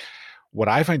 And so like what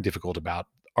I find difficult about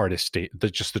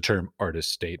just the term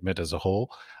artist statement as a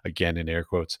whole, again in air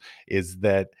quotes, is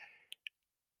that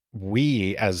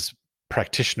we as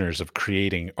practitioners of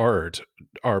creating art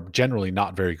are generally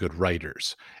not very good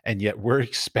writers, and yet we're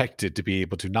expected to be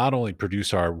able to not only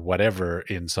produce our whatever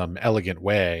in some elegant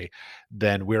way,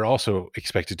 then we're also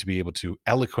expected to be able to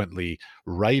eloquently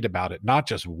write about it, not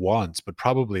just once but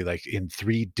probably like in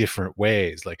 3 different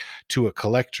ways. Like to a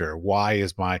collector, why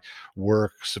is my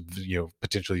work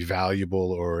potentially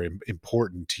valuable or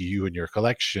important to you and your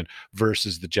collection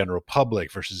versus the general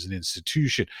public versus an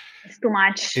institution. It's too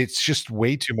much. It's just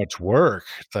way too much work.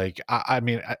 Like, I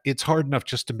mean, it's hard enough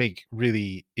just to make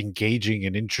really engaging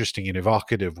and interesting and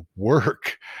evocative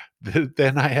work.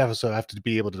 Then I also have to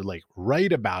be able to like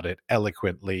write about it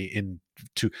eloquently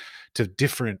to to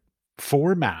different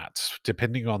formats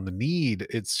depending on the need.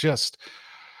 It's just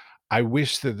I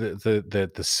wish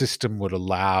that the system would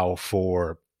allow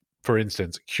for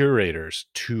instance, curators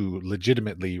to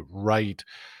legitimately write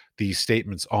these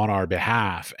statements on our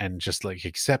behalf and just like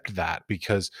accept that,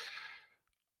 because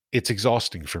it's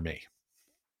exhausting for me.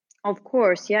 Of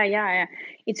course, yeah, yeah, yeah.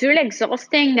 It's really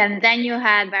exhausting. And then you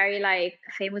had very like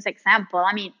famous example.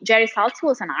 I mean, Jerry Saltz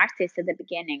was an artist at the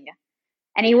beginning,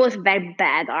 and he was a very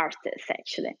bad artist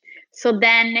actually. So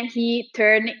then he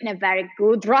turned in a very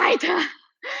good writer.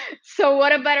 So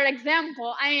what a better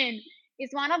example. I mean, he's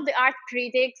one of the art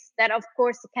critics that of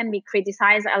course can be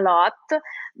criticized a lot,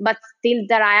 but still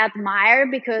that I admire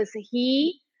because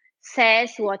he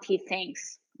says what he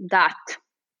thinks. That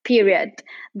period.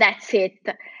 That's it.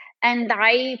 And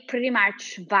I pretty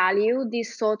much value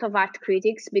this sort of art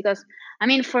critics because, I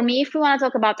mean, for me, if we want to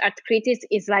talk about art critics,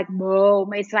 it's like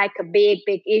boom, it's like a big,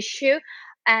 big issue.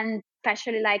 And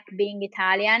especially like being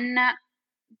Italian,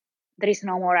 there is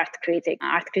no more art critic.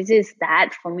 Art critic is dead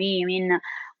for me. I mean,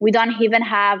 we don't even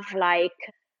have like,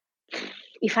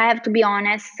 if I have to be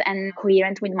honest and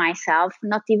coherent with myself,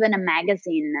 not even a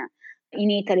magazine in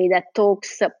Italy that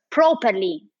talks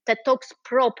properly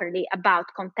about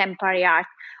contemporary art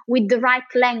with the right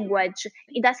language.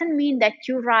 It doesn't mean that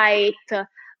you write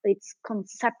it's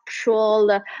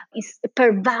conceptual, it's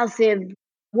pervasive,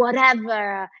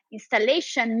 whatever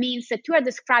installation means that you are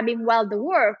describing well the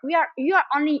work. You are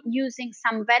only using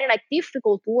some very like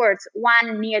difficult words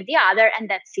one near the other, and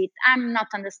that's it. I'm not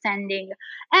understanding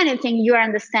anything. You're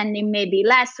understanding maybe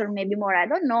less or maybe more, I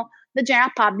don't know. The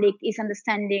general public is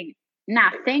understanding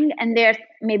nothing, and they're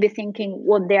maybe thinking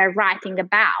what they're writing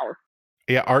about.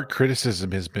 Yeah, art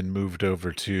criticism has been moved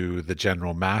over to the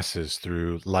general masses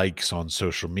through likes on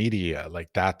social media. Like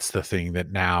that's the thing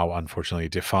that now unfortunately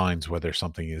defines whether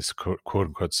something is quote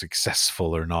unquote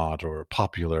successful or not or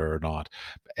popular or not.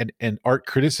 And art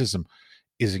criticism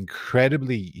is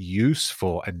incredibly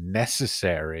useful and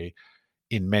necessary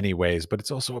in many ways, but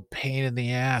it's also a pain in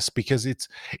the ass because it's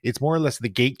more or less the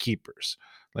gatekeepers,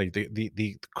 like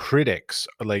the critics.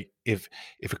 Like if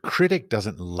a critic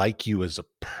doesn't like you as a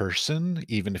person,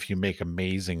 even if you make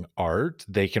amazing art,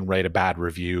 they can write a bad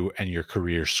review and your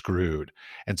career's screwed.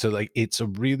 And so like it's a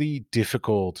really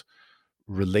difficult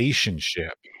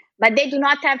relationship. But they do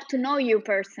not have to know you It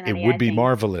personally, would I be think.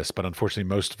 marvelous, but unfortunately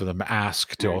most of them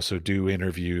ask to Uh, also do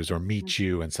interviews or mm, meet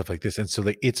you and stuff like this. And so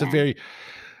like it's a okay. very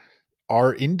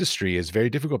our industry is very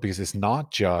difficult because it's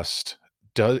not just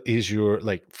does is your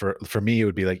like for me it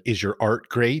would be like is your art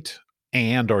great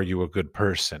and are you a good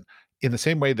person, in the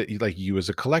same way that you as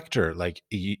a collector, like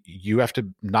you have to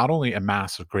not only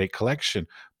amass a great collection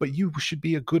but you should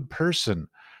be a good person.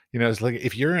 It's like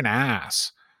if you're an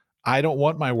ass, I don't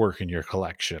want my work in your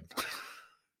collection.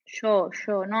 Sure,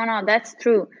 sure. No, no, that's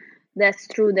true. That's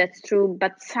true. That's true.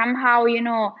 But somehow,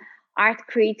 art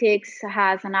critics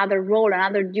has another role,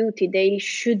 another duty. They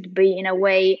should be, in a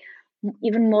way,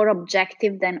 even more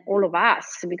objective than all of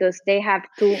us because they have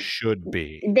to. Should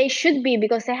be. They should be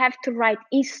because they have to write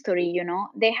history.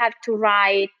 They have to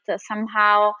write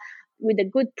somehow with a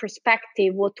good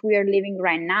perspective what we are living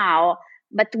right now,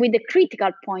 but with a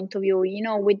critical point of view.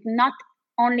 With not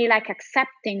only like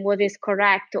accepting what is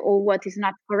correct or what is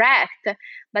not correct,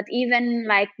 but even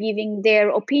like giving their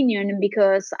opinion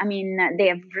because I mean they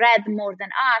have read more than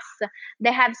us.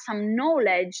 They have some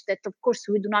knowledge that of course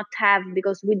we do not have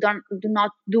because we do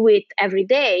not do it every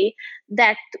day,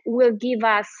 that will give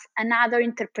us another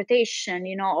interpretation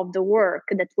of the work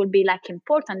that will be like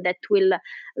important, that will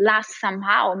last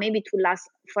somehow, maybe it will last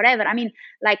forever. I mean,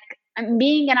 like,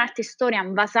 being an art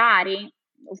historian, Vasari,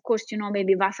 of course,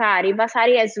 maybe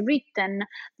Vasari has written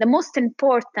the most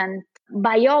important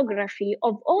biography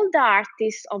of all the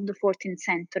artists of the 14th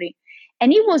century.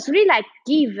 And he was really like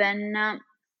given,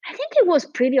 I think he was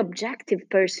pretty objective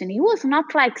person. He was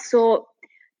not like so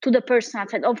to the personal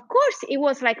side. Of course, he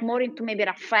was like more into maybe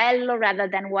Raffaello rather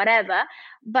than whatever,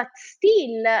 but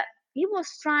still, he was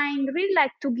trying really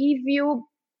like to give you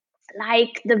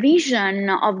like the vision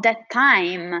of that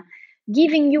time,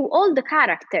 giving you all the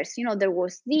characters. There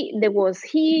was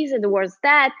his, there was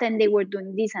that, and they were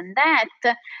doing this and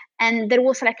that, and there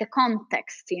was like a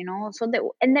context. He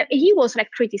was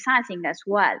like criticizing as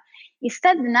well.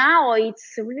 Instead, now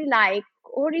it's really like,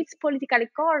 or it's politically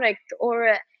correct,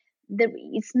 or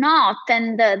it's not,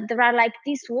 and there are like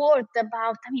these words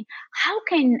about. I mean, how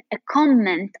can a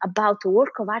comment about a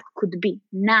work of art could be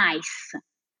nice?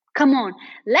 Come on,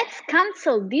 let's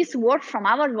cancel this word from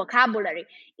our vocabulary.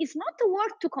 It's not a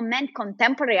word to comment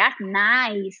contemporary art.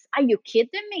 Nice. Are you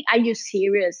kidding me? Are you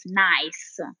serious?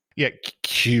 Nice. Yeah,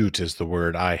 cute is the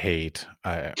word I hate.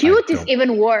 I Cute is don't.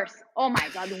 even worse. Oh my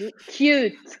God,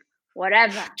 cute.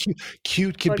 Whatever.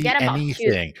 Cute can be Forget about cute.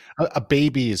 anything. A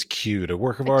baby is cute. A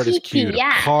work of A art is kitty, cute. A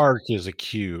yeah. car is a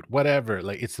cute. Whatever.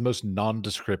 Like it's the most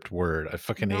nondescript word. I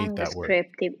fucking hate that word.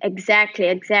 Non-descriptive. Exactly,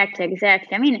 exactly,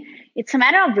 exactly. I mean, it's a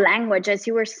matter of language, as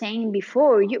you were saying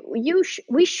before.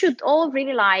 We should all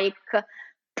really like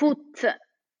put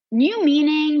new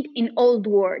meaning in old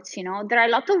words. There are a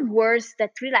lot of words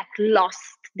that really like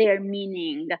lost their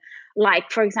meaning,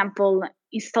 like for example,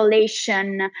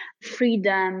 installation,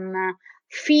 freedom,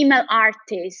 female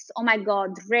artist, oh my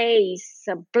god, race,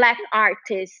 black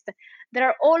artist. There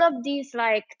are all of these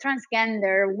like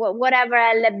transgender, whatever,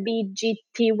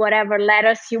 LBGT, whatever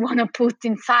letters you want to put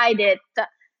inside it.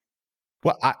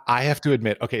 Well, I have to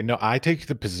admit, okay, no, I take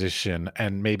the position,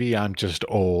 and maybe I'm just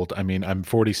old. I mean, I'm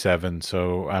 47,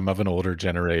 so I'm of an older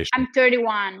generation. I'm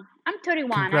 31. I'm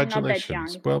 31. I'm not that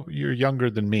Congratulations. young. Well, you're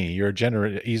younger than me. You're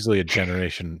easily a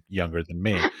generation younger than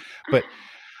me. But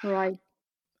Right.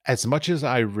 as much as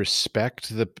I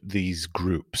respect these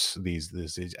groups, these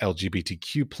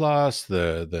LGBTQ plus,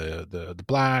 the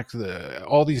black,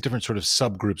 all these different sort of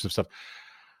subgroups of stuff,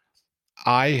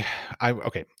 I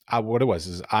okay. What it was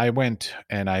is I went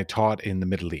and I taught in the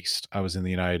Middle East. I was in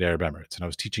the United Arab Emirates, and I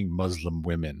was teaching Muslim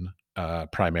women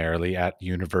primarily at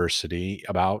university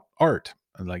about art,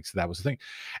 and like so that was the thing.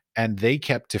 And they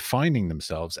kept defining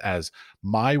themselves as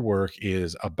my work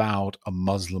is about a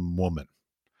Muslim woman,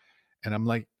 and I'm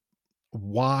like,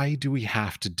 why do we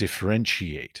have to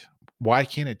differentiate? Why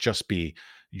can't it just be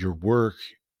your work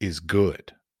is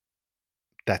good?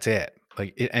 That's it.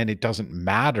 Like, and it doesn't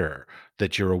matter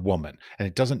that you're a woman, and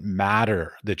it doesn't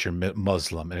matter that you're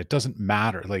Muslim, and it doesn't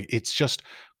matter. Like, it's just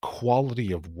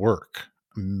quality of work,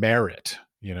 merit,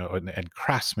 and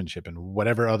craftsmanship, and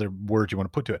whatever other word you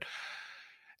want to put to it.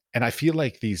 And I feel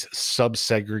like these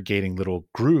sub-segregating little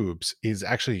groups is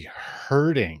actually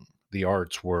hurting the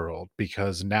arts world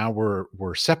because now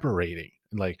we're separating.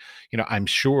 Like, I'm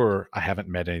sure I haven't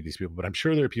met any of these people, but I'm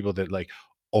sure there are people that like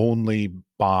only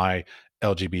buy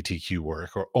LGBTQ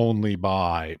work or only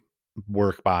buy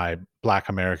work by Black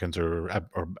Americans or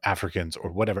Africans or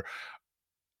whatever.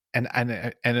 And I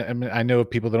mean, I know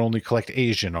of people that only collect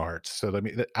Asian art. So I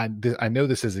mean, I know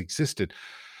this has existed,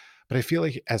 but I feel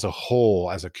like as a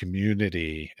whole, as a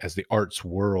community, as the arts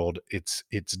world, it's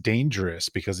dangerous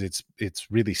because it's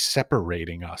really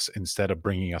separating us instead of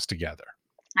bringing us together.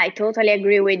 I totally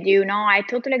agree with you. No, I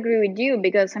totally agree with you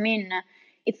because I mean,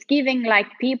 it's giving like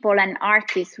people and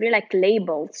artists really like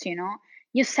labels, you know.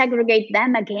 You segregate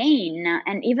them again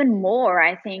and even more,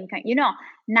 I think. You know,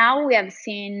 now we have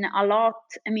seen a lot,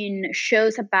 I mean,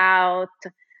 shows about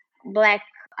Black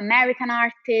American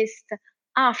artists,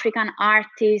 African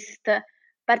artists,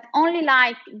 but only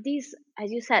like this,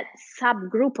 as you said,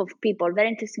 subgroup of people, very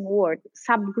interesting word,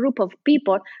 subgroup of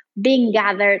people being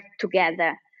gathered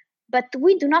together. But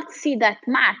we do not see that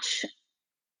much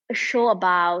a show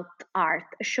about art,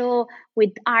 a show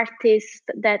with artists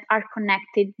that are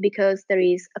connected because there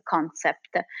is a concept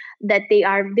that they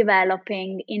are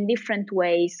developing in different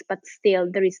ways, but still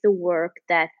there is the work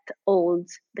that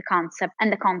holds the concept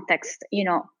and the context, you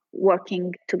know,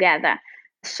 working together.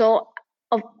 So,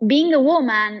 of being a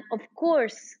woman, of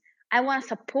course, I want to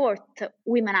support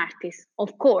women artists.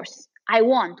 Of course, I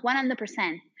want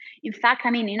 100%. In fact, I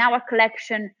mean, in our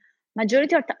collection,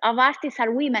 majority of artists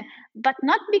are women, but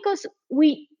not because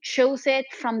we chose it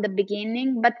from the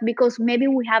beginning, but because maybe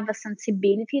we have a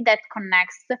sensibility that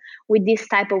connects with this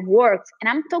type of works. And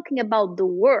I'm talking about the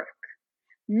work,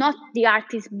 not the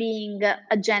artist being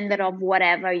a gender of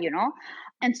whatever, you know.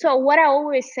 And so what I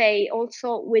always say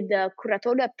also with the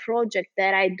curatorial project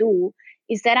that I do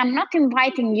is that I'm not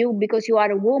inviting you because you are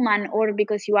a woman or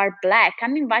because you are Black.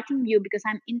 I'm inviting you because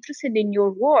I'm interested in your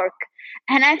work.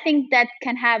 And I think that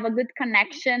can have a good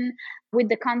connection with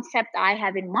the concept I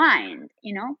have in mind,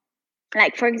 you know.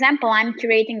 Like, for example, I'm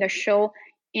curating a show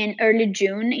in early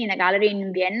June in a gallery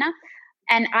in Vienna,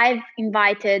 and I've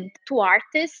invited two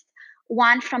artists,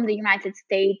 one from the United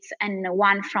States and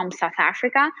one from South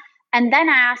Africa. And then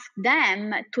I asked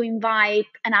them to invite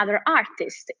another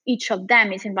artist. Each of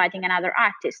them is inviting another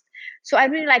artist. So I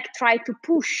really like try to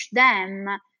push them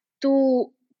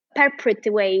to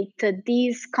perpetuate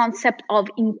this concept of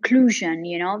inclusion,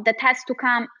 you know, that has to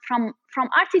come from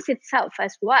artists itself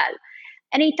as well,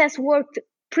 and it has worked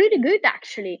pretty good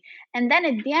actually. And then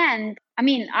at the end, I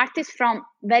mean, artists from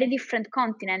very different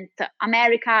continents,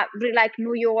 America, really like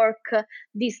New York,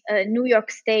 this New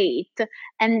York State,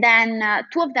 and then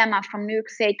two of them are from New York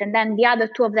State, and then the other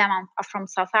two of them are from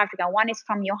South Africa. One is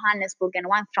from Johannesburg and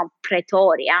one from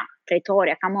Pretoria,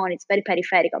 come on, it's very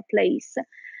peripheral place.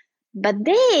 But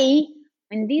they,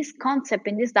 in this concept,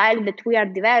 in this dialogue that we are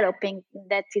developing,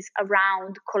 that is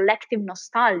around collective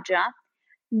nostalgia,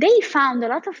 they found a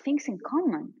lot of things in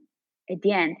common at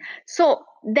the end. So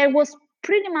there was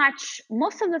pretty much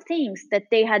most of the things that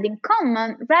they had in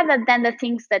common rather than the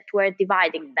things that were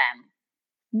dividing them.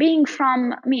 Being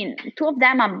from, I mean, two of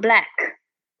them are Black.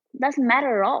 Doesn't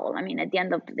matter at all, I mean, at the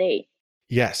end of the day.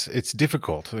 Yes, it's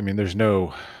difficult. I mean, there's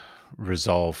no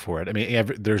resolve for it. I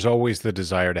mean, there's always the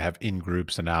desire to have in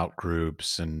groups and out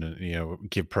groups, and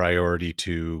give priority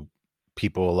to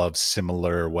people of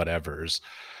similar whatevers.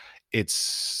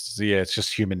 It's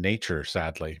just human nature,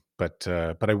 sadly. But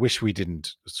I wish we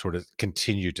didn't sort of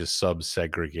continue to sub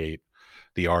segregate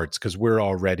the arts because we're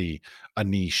already a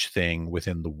niche thing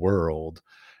within the world,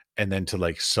 and then to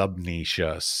like sub niche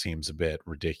us seems a bit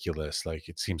ridiculous. Like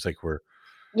it seems like we're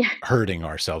Yeah. hurting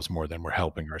ourselves more than we're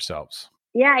helping ourselves.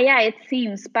 Yeah, yeah, it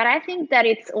seems. But I think that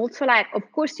it's also like, of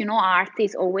course, art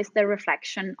is always the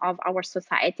reflection of our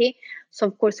society. So,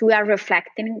 of course, we are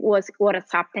reflecting what is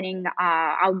happening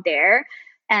out there.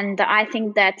 And I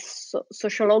think that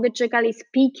sociologically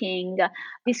speaking,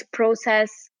 this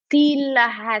process still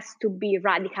has to be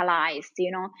radicalized.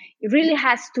 It really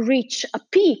has to reach a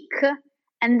peak.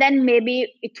 And then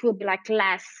maybe it will be like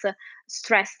less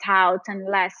stressed out and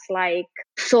less like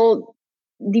so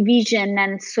division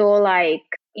and so like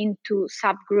into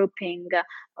subgrouping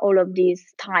all of these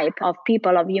type of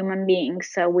people of human beings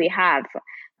we have.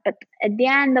 But at the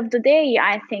end of the day,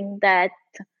 I think that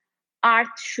art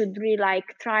should really like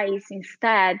tries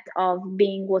instead of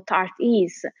being what art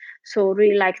is, so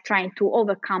really like trying to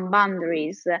overcome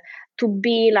boundaries, to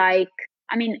be like,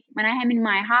 I mean, when I am in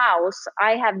my house,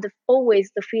 I have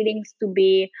always the feelings to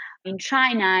be in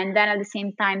China, and then at the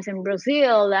same time in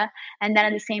Brazil, and then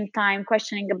at the same time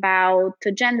questioning about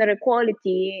gender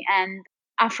equality and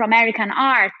Afro-American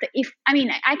art. If I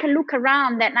mean, I can look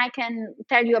around and I can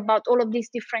tell you about all of these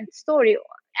different stories,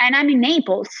 and I'm in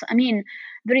Naples. I mean,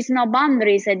 there is no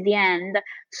boundaries at the end.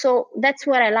 So that's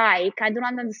what I like. I don't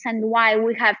understand why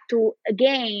we have to,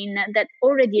 again, that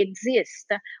already exists,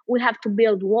 we have to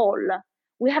build wall.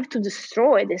 We have to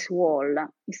destroy this wall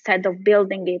instead of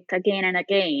building it again and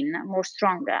again more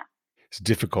stronger. It's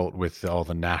difficult with all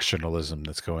the nationalism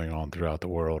that's going on throughout the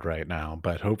world right now,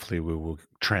 but hopefully we will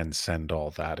transcend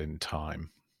all that in time.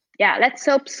 Yeah, let's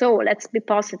hope so. Let's be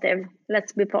positive.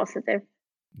 Let's be positive.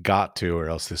 Got to, or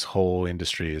else this whole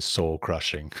industry is soul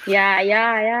crushing. Yeah,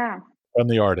 yeah, yeah. From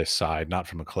the artist side, not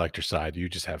from a collector side, you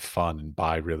just have fun and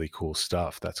buy really cool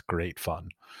stuff. That's great fun.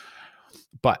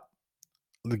 But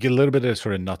get a little bit of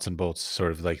sort of nuts and bolts,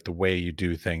 sort of like the way you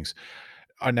do things.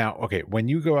 Now, okay, when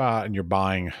you go out and you're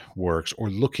buying works or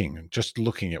just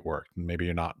looking at work, maybe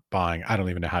you're not buying, I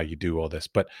don't even know how you do all this,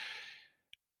 but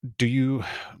do you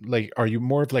like, are you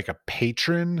more of like a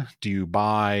patron? Do you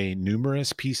buy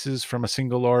numerous pieces from a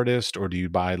single artist, or do you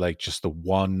buy like just the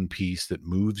one piece that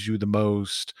moves you the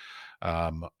most?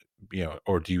 Um,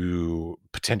 or do you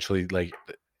potentially like,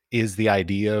 is the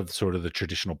idea of sort of the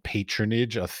traditional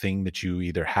patronage a thing that you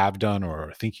either have done or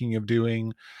are thinking of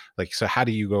doing? Like, so how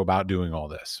do you go about doing all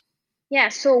this? Yeah,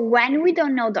 so when we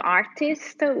don't know the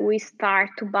artist, we start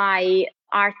to buy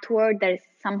artwork that is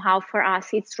somehow for us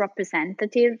it's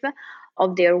representative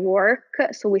of their work.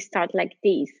 So we start like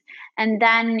this. And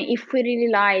then if we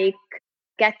really like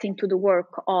get into the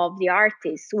work of the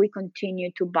artist, we continue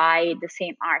to buy the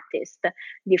same artist,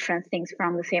 different things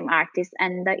from the same artist.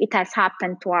 And it has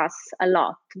happened to us a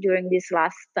lot during these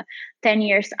last 10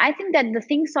 years. I think that the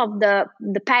things of the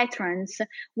patrons,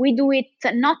 we do it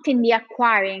not in the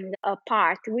acquiring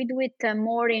part, we do it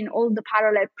more in all the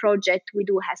parallel project we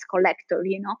do as collector.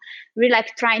 We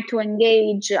like trying to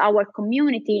engage our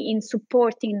community in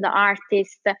supporting the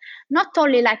artist, not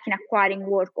only like in acquiring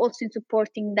work, also in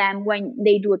supporting them when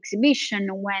they do exhibition,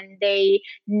 when they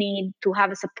need to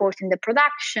have a support in the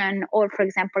production, or for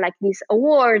example like this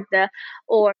award,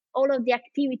 or all of the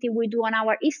activity we do on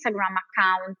our Instagram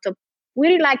account. We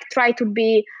really like try to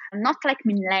be not like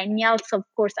millennials. Of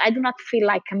course, I do not feel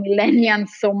like a millennial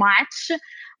so much.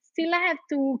 Still, I have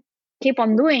to keep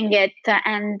on doing it,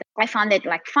 and I found it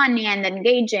like funny and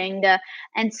engaging.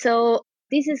 And so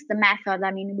this is the method,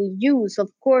 I mean, we use. Of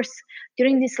course,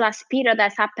 during this last period,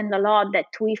 has happened a lot that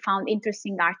we found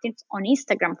interesting artists on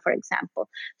Instagram, for example.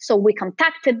 So we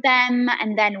contacted them,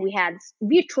 and then we had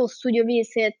virtual studio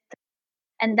visit,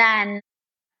 and then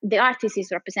the artist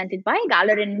is represented by a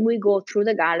gallery, and we go through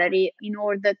the gallery in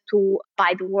order to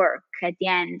buy the work at the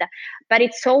end. But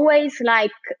it's always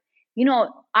like,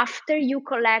 after you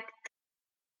collect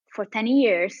for 10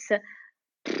 years,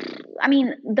 I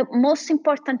mean, the most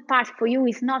important part for you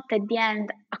is not at the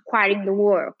end acquiring the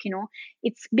work,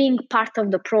 it's being part of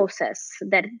the process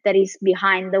that is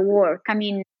behind the work. I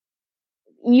mean,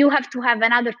 you have to have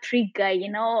another trigger,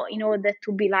 in order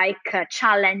to be like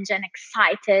challenged and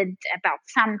excited about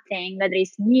something that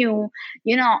is new.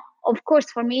 Of course,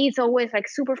 for me, it's always like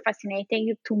super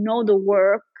fascinating to know the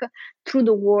work through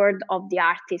the word of the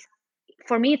artist.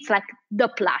 For me, it's like the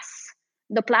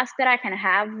plus that I can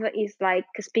have is like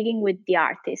speaking with the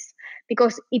artist,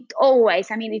 because it always,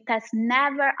 I mean, it has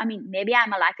never, I mean, maybe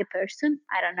I'm a lucky person,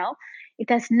 I don't know, it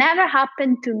has never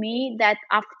happened to me that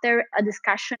after a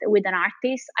discussion with an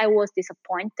artist I was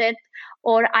disappointed,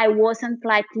 or I wasn't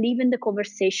like leaving the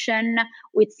conversation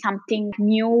with something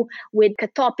new, with a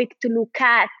topic to look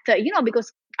at,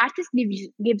 because artist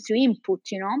gives you input,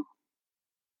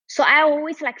 So I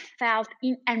always like felt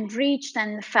enriched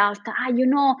and felt,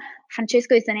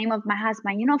 Francesco is the name of my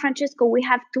husband. Francesco, we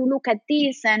have to look at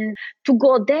this and to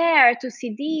go there to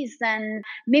see this and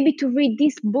maybe to read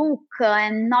this book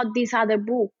and not this other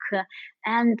book.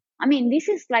 And I mean, this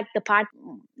is like the part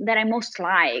that I most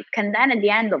like. And then at the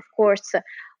end, of course,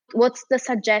 what's the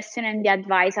suggestion and the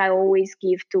advice I always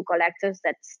give to collectors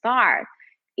that start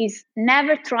is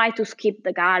never try to skip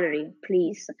the gallery,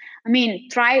 please. I mean,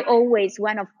 try always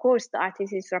when, of course, the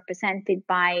artist is represented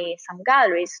by some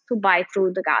galleries to buy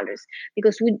through the galleries,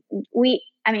 because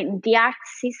the art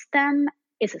system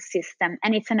is a system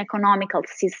and it's an economical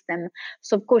system.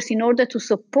 So, of course, in order to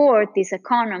support this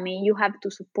economy, you have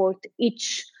to support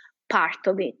each part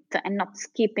of it and not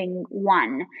skipping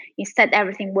one. Instead,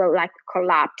 everything will like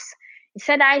collapse.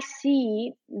 Instead, I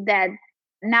see that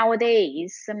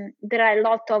nowadays there are a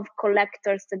lot of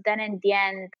collectors that then in the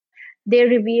end they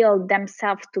reveal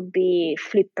themselves to be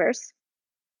flippers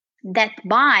that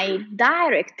buy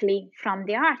directly from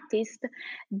the artist.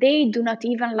 They do not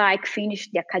even like finish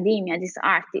the academia, these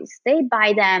artists. They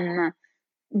buy them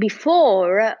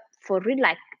before for really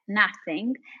like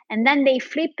nothing, and then they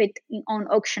flip it on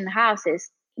auction houses.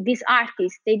 These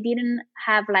artists, they didn't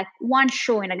have like one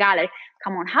show in a gallery.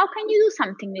 Come on, how can you do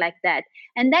something like that?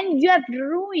 And then you have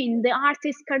ruined the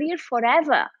artist's career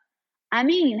forever. I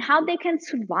mean, how they can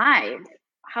survive?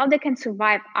 How they can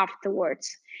survive afterwards?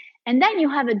 And then you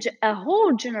have a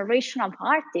whole generation of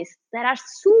artists that are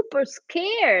super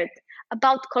scared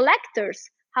about collectors,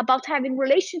 about having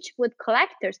relationship with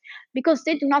collectors, because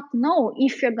they do not know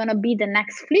if you're going to be the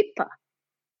next flipper.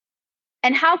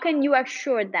 And how can you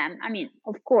assure them? I mean,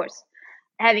 of course,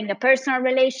 having a personal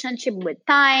relationship with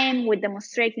time, with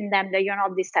demonstrating them that you're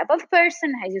not this type of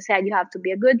person. As you said, you have to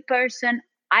be a good person.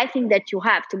 I think that you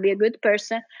have to be a good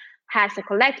person as a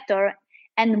collector.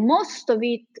 And most of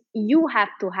it, you have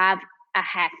to have a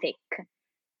ethic.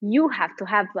 You have to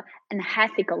have an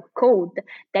ethical code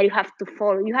that you have to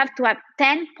follow. You have to have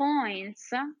 10 points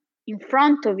in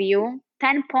front of you,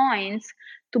 10 points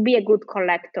to be a good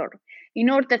collector in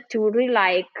order to really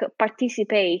like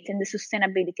participate in the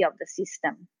sustainability of the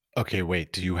system. Okay,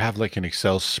 wait. Do you have like an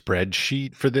Excel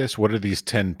spreadsheet for this? What are these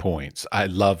 10 points? I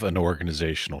love an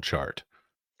organizational chart.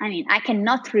 I mean, I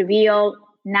cannot reveal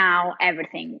now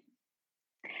everything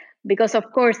because, of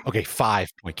course, Okay, 5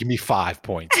 points. Give me 5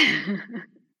 points.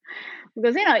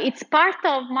 because it's part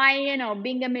of my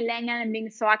being a millennial and being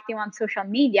so active on social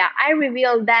media. I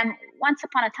reveal them once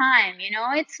upon a time.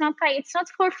 It's not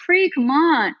for free. Come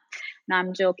on. No,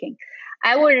 I'm joking.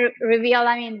 I will reveal,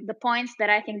 the points that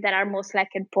I think that are most like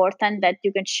important that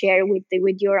you can share with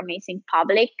your amazing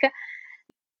public.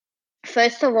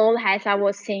 First of all, as I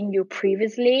was saying you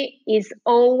previously, is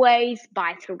always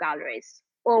buy through galleries.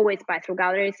 Always buy through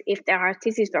galleries if the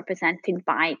artist is represented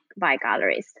by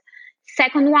galleries.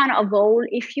 Second one of all,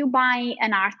 if you buy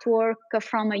an artwork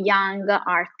from a young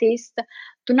artist,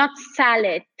 do not sell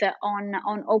it on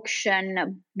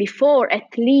auction before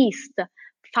at least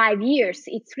 5 years.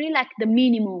 It's really like the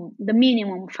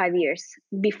minimum 5 years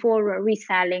before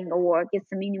reselling a work. It's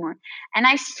the minimum. And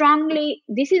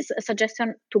this is a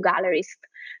suggestion to gallerists.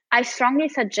 I strongly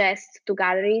suggest to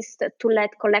gallerists to let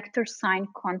collectors sign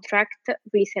contract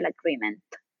resale agreement,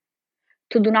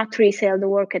 to do not resell the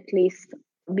work at least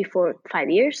before 5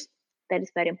 years. That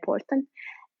is very important.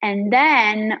 And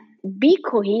then be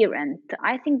coherent.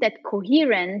 I think that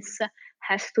coherence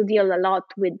has to deal a lot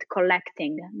with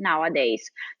collecting nowadays.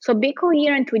 So be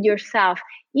coherent with yourself.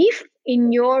 If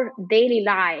in your daily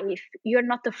life you're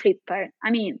not a flipper,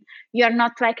 you're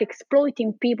not like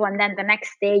exploiting people and then the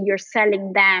next day you're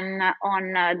selling them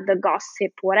on the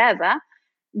gossip, whatever,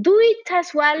 do it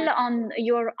as well on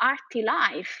your arty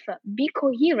life. Be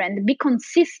coherent, be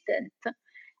consistent.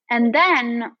 And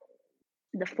then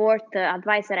the fourth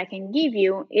advice that I can give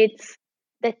you is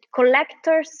that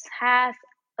collectors have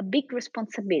a big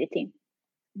responsibility,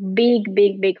 big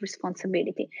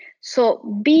responsibility.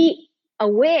 So be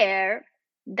aware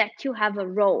that you have a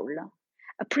role,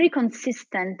 a pretty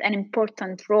consistent and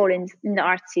important role in the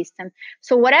art system.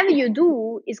 So whatever you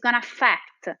do is going to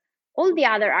affect all the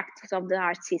other actors of the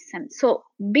art system. So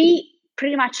be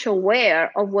pretty much aware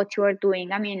of what you are doing.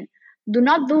 Do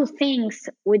not do things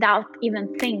without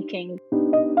even thinking.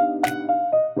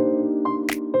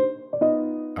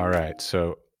 All right.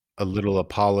 So a little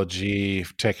apology,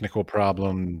 technical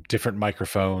problem, different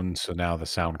microphone. So now the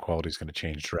sound quality is going to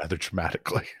change rather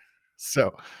dramatically.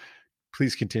 So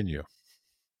please continue.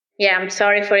 Yeah, I'm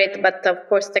sorry for it, but of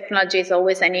course, technology is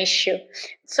always an issue.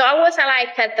 So I was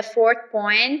like at the fourth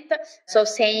point. So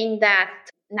saying that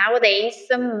nowadays,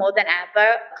 more than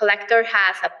ever, collector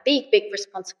has a big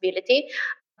responsibility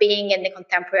being in the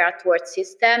contemporary art world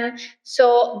system.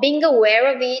 So being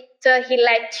aware of it, he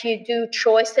lets you do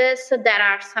choices that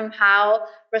are somehow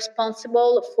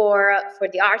responsible for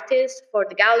the artists, for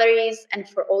the galleries, and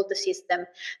for all the system.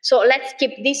 So let's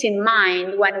keep this in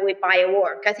mind when we buy a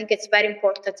work. I think it's very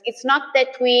important. It's not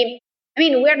that we're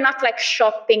not like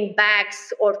shopping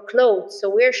bags or clothes. So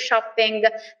we're shopping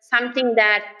something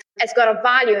that has got a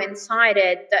value inside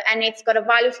it, and it's got a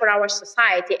value for our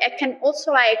society. It can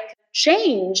also like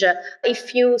change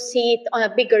if you see it on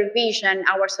a bigger vision,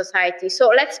 our society.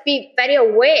 So let's be very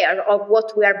aware of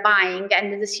what we are buying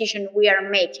and the decision we are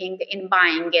making in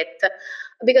buying it.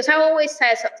 Because I always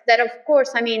say that, of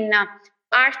course,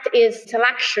 art is a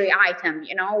luxury item.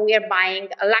 We are buying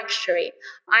a luxury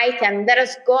item that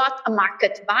has got a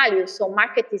market value. So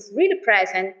market is really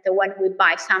present when we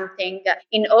buy something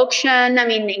in auction,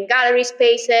 in gallery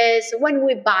spaces, when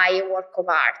we buy a work of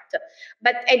art.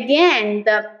 But at the end,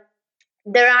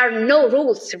 there are no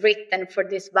rules written for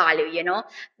this value.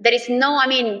 There is no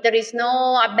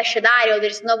abecedario, there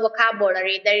is no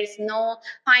vocabulary, there is no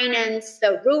finance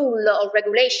rule or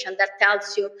regulation that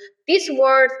tells you this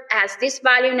word has this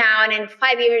value now, and in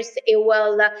 5 years it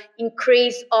will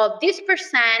increase of this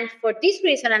percent for this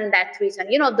reason and that reason.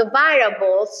 The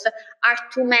variables are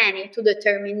too many to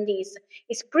determine this.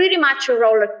 It's pretty much a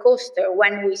roller coaster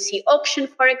when we see auction,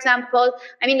 for example.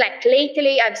 Like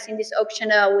lately, I've seen this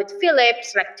auction with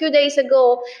Philips, like 2 days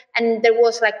ago, and there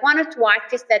was like one or two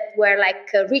artists that were like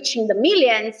reaching the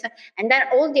millions, and then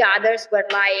all the others were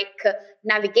like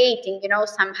navigating,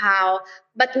 somehow.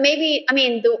 But maybe,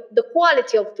 the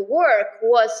quality of the work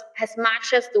was as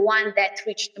much as the one that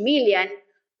reached the million.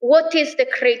 What is the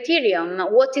criterion?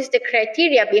 What is the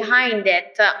criteria behind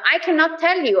it? I cannot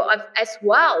tell you as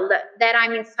well that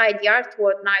I'm inside the art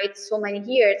world now. It's so many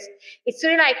years. It's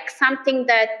really like something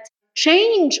that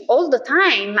change all the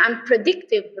time,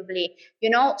 unpredictably.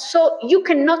 So you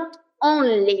cannot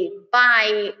only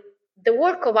buy the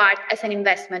work of art as an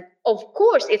investment. Of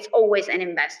course, it's always an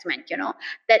investment.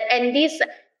 And this,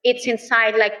 it's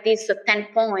inside like these 10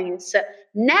 points.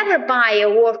 Never buy a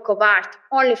work of art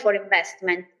only for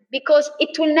investment, because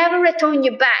it will never return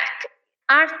you back.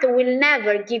 Art will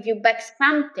never give you back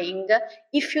something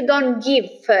if you don't give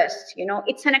first.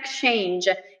 It's an exchange.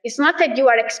 It's not that you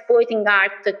are exploiting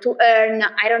art to earn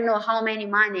I don't know how many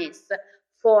monies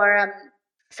for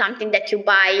something that you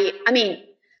buy.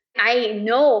 I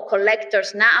know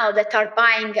collectors now that are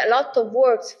buying a lot of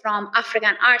works from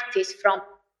African artists from,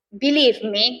 believe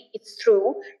me, it's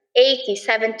true, 80,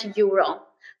 70 euro.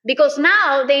 Because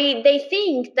now they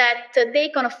think that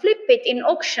they're going to flip it in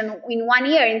auction in 1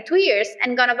 year, in 2 years,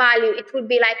 and going to value it will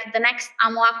be like the next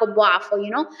Amoako Boafo.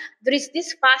 There is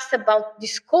this fuss about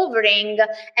discovering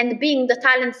and being the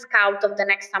talent scout of the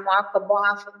next Amoako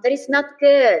Boafo. That is not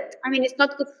good. It's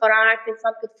not good for art, it's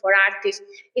not good for artists,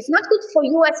 it's not good for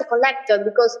you as a collector,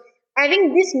 because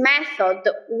having this method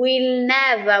will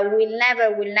never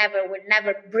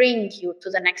bring you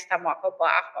to the next Amoako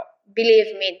Boafo.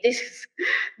 Believe me,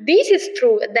 this is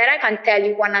true, that I can tell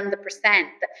you 100%.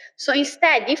 So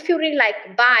instead, if you really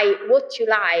like buy what you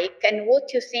like and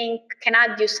what you think can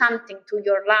add you something to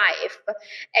your life,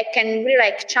 it can really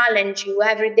like challenge you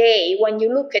every day when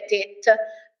you look at it,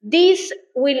 this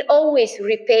will always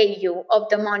repay you of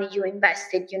the money you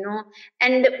invested.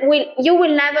 And you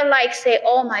will never like say,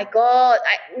 oh my God,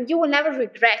 you will never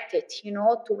regret it,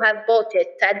 to have bought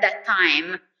it at that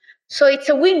time. So it's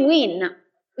a win-win.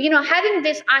 Having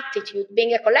this attitude,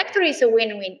 being a collector is a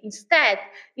win-win. Instead,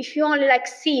 if you only like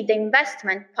see the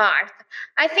investment part,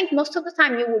 I think most of the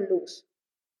time you will lose.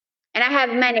 And I have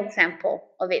many examples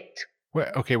of it.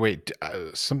 Well, okay, wait.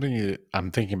 Something I'm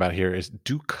thinking about here is,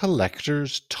 do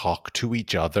collectors talk to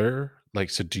each other? Like,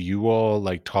 so do you all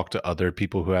like talk to other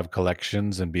people who have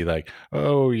collections and be like,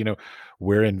 oh,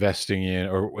 we're investing in,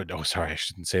 or oh, sorry, I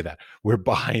shouldn't say that. We're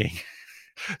buying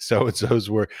so and so's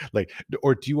work. Like,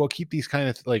 or do you all keep these kind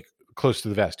of like close to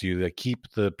the vest? Do you like keep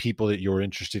the people that you're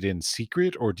interested in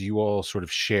secret, or do you all sort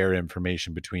of share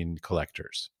information between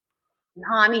collectors?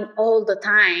 No, all the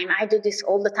time. I do this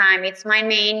all the time. It's my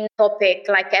main topic.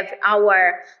 Like every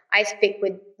hour, I speak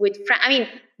with friends.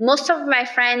 Most of my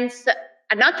friends,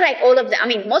 not like all of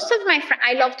them. Most of my friends.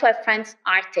 I love to have friends,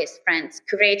 artists friends,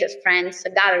 curators friends,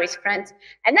 galleries friends,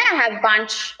 and then I have a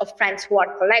bunch of friends who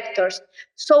are collectors.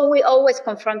 So we always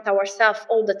confront ourselves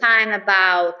all the time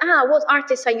about what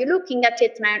artists are you looking at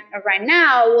it right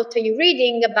now? What are you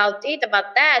reading about it,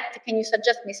 about that? Can you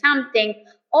suggest me something?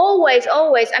 Always,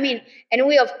 always. I mean, and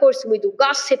we, of course, we do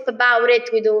gossip about it.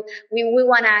 We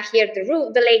want to hear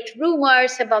the late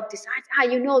rumors about this art.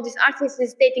 Ah, this artist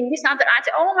is dating this other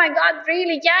artist. Oh my God,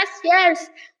 really? Yes, yes.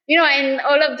 And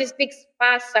all of this big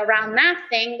fuss around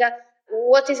nothing.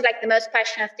 What is like the most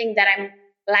passionate thing that I'm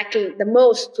likely the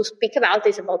most to speak about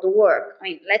is about the work. I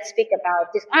mean, let's speak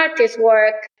about this artist's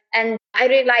work. And I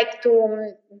really like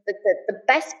to, the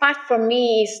best part for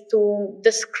me is to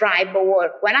describe a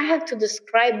work. When I have to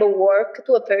describe a work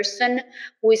to a person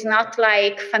who is not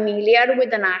like familiar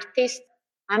with an artist,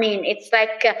 I mean, it's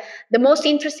like the most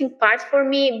interesting part for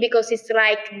me because it's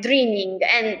like dreaming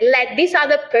and let this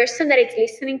other person that is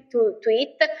listening to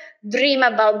it dream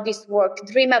about this work,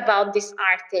 dream about this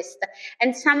artist,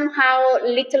 and somehow,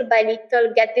 little by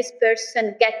little, get this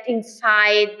person get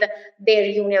inside their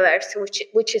universe,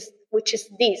 which is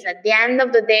this. At the end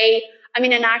of the day, I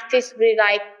mean, an artist really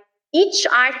like each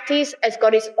artist has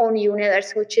got his own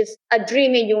universe, which is a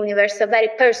dreamy universe, a very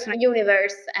personal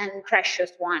universe, and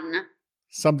precious one.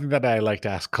 Something that I like to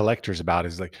ask collectors about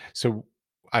is like, so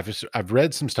I've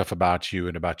read some stuff about you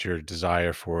and about your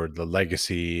desire for the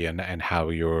legacy and how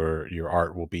your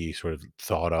art will be sort of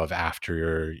thought of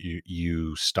after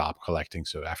you stop collecting,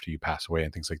 so after you pass away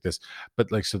and things like this.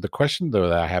 But like, so the question though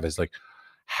that I have is like,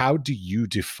 how do you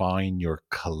define your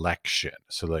collection?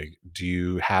 So like, do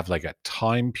you have like a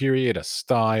time period, a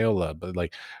style, but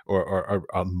like, or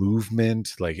a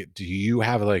movement? Like, do you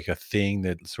have like a thing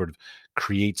that sort of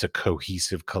creates a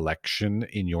cohesive collection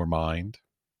in your mind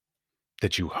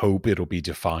that you hope it'll be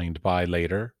defined by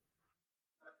later?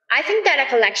 I think that a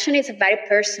collection is a very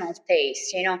personal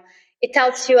taste. It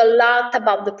tells you a lot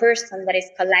about the person that is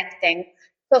collecting.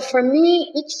 So for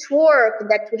me, each work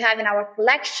that we have in our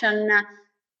collection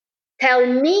tell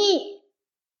me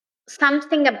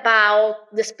something about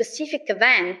the specific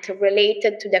event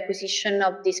related to the acquisition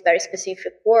of this very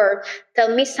specific work,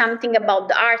 tell me something about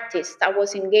the artist I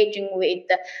was engaging with.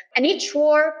 And each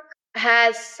work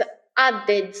has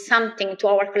added something to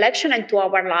our collection and to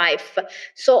our life.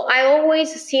 So I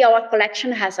always see our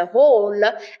collection as a whole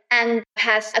and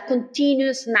has a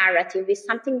continuous narrative. It's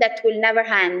something that will never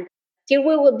end till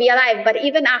we will be alive, but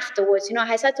even afterwards.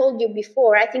 As I told you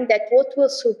before, I think that what will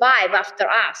survive after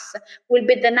us will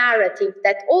be the narrative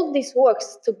that all these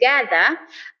works together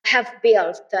have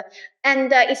built.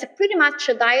 And it's pretty much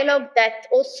a dialogue that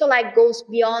also like goes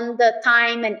beyond the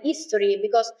time and history,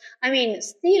 because I mean,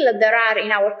 still there are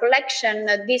in our collection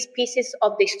these pieces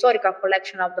of the historical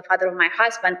collection of the father of my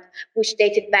husband, which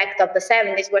dated back to the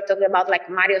 70s. We're talking about like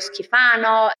Mario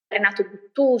Schifano, Renato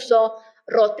Guttuso,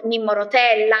 Mimmo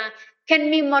Rotella.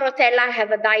 Can Mimmo Rotella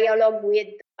have a dialogue with,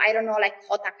 I don't know, like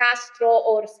Jota Castro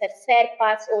or Ser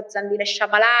Serpas or Zandile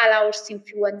Shabalala or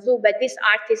Sinfiu Zube, these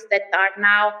artists that are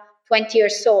now 20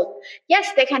 years old?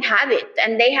 Yes, they can have it,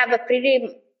 and they have a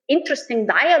pretty interesting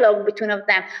dialogue between of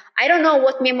them. I don't know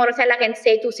what Mimmo Rotella can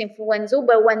say to Sinfu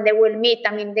Zube when they will meet.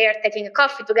 I mean, they're taking a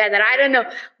coffee together. I don't know.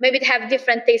 Maybe they have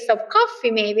different tastes of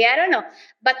coffee, maybe. I don't know.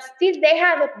 But still, they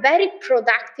have a very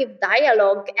productive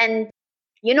dialogue. And,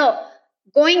 you know,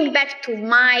 going back to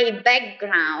my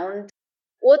background,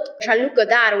 what Jean-Luc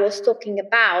Godard was talking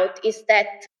about is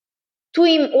that to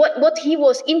him, what he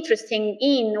was interested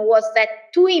in was that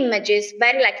two images,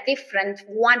 very like different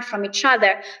one from each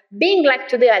other, being like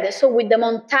together. So with the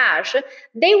montage,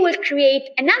 they will create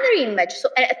another image, so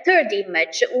a third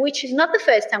image, which is not the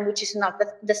first one, which is not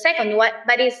the second one,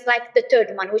 but it's like the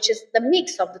third one, which is the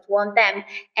mix of the two of them.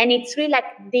 And it's really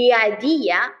like the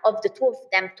idea of the two of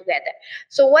them together.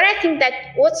 So what I think that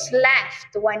what's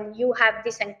left when you have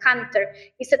this encounter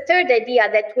is a third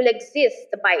idea that will exist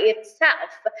by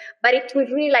itself, but it will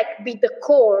really like be the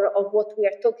core of what we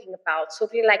are talking about. So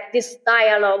really like this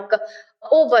dialogue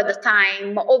over the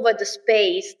time, over the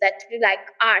space that really like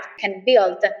art can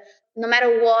build, no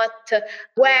matter what,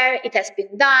 where it has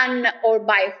been done or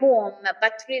by whom,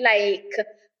 but really like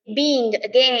being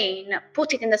again,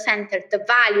 put it in the center, the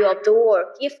value of the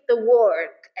work. If the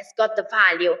work has got the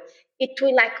value, it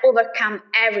will like overcome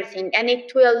everything, and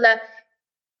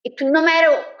no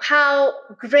matter how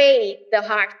great the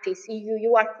artist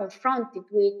you are confronted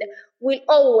with, will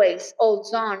always hold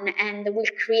on and will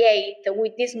create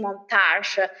with this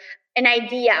montage an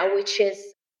idea which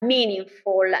is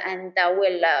meaningful and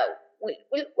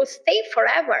will stay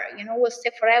forever. Will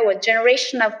stay forever.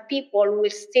 Generation of people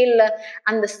will still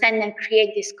understand and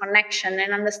create this connection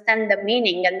and understand the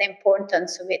meaning and the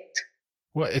importance of it.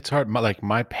 Well, it's hard. Like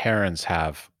my parents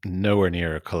have nowhere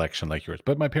near a collection like yours,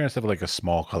 but my parents have like a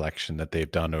small collection that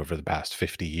they've done over the past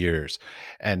 50 years.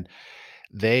 And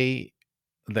they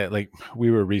that, like,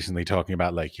 we were recently talking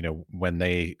about, like, when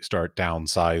they start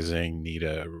downsizing, need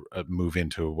a move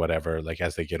into whatever, like,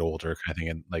 as they get older kind of thing,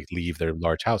 and, like, leave their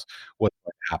large house, what's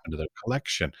going to happen to their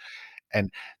collection? And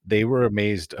they were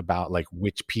amazed about, like,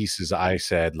 which pieces I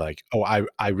said, like, "Oh,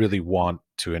 I really want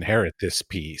to inherit this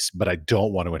piece, but I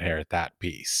don't want to inherit that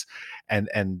piece."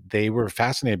 And they were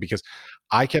fascinated because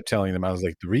I kept telling them, I was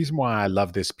like, "The reason why I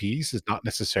love this piece is not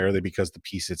necessarily because the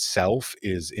piece itself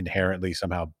is inherently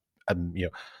somehow, you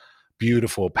know,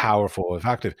 beautiful, powerful,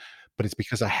 effective, but it's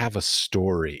because I have a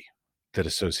story that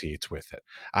associates with it.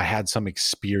 I had some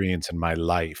experience in my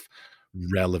life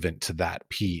relevant to that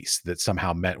piece that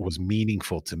somehow meant was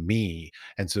meaningful to me,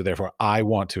 and so therefore I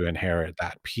want to inherit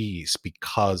that piece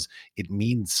because it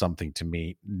means something to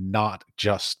me, not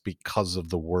just because of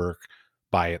the work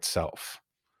by itself."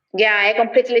 Yeah, I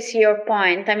completely see your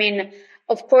point. I mean,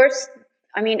 of course,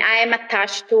 I mean, I am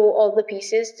attached to all the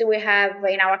pieces that we have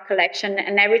in our collection,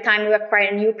 and every time we acquire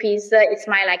a new piece, it's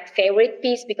my like favorite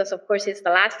piece because, of course, it's the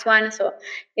last one. So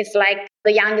it's like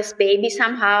the youngest baby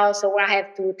somehow. So I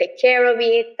have to take care of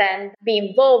it and be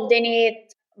involved in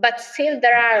it. But still,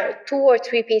 there are two or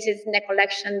three pieces in the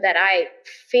collection that I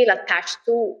feel attached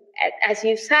to, as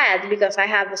you said, because I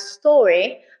have a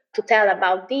story to tell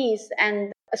about these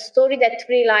and a story that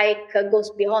really like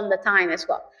goes beyond the time as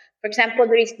well. For example,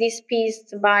 there is this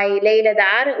piece by Leila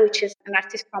Dar, which is an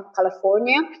artist from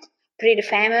California, pretty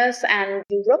famous and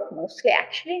Europe mostly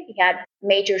actually. He had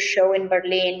major show in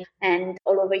Berlin and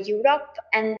all over Europe.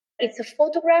 And it's a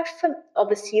photograph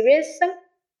of a series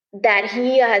that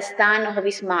he has done of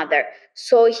his mother.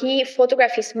 So he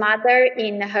photographed his mother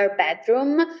in her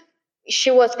bedroom.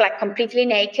 She was like completely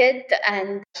naked,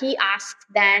 and he asked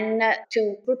then to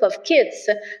a group of kids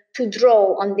to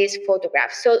draw on this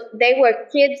photograph. So they were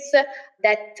kids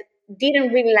that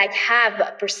didn't really like have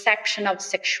a perception of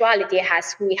sexuality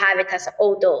as we have it as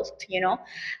adult, you know.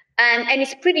 And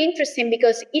it's pretty interesting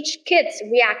because each kids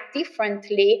react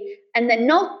differently, and then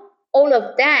not all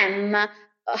of them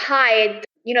hide,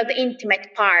 you know, the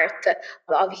intimate part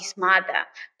of his mother.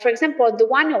 For example, the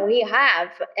one we have,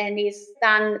 and he's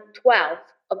done 12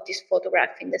 of this photograph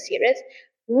in the series,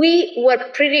 we were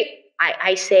pretty,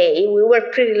 I say, we were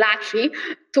pretty lucky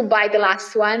to buy the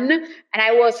last one. And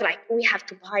I was like, we have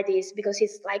to buy this because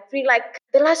it's like really like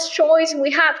the last choice.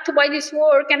 We have to buy this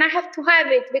work and I have to have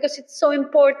it because it's so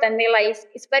important.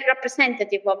 It's very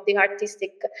representative of the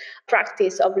artistic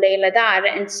practice of Leila Dar.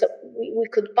 And so we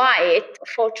could buy it,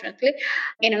 fortunately,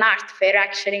 in an art fair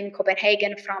actually in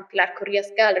Copenhagen from Pilar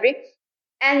Corria's gallery.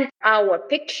 And our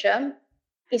picture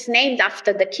is named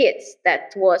after the kids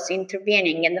that was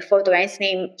intervening in the photo. It's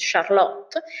named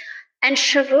Charlotte. And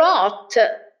Charlotte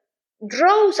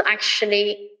draws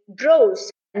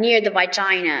near the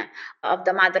vagina of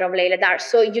the mother of Leila Dar.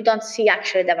 So you don't see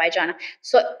actually the vagina.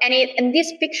 So and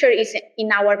this picture is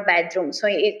in our bedroom. So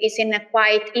it is in a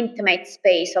quite intimate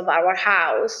space of our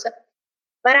house.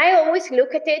 But I always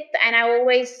look at it and I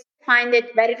always find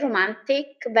it very romantic,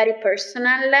 very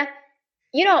personal.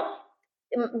 You know,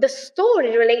 the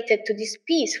story related to this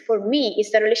piece for me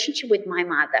is the relationship with my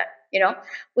mother, you know,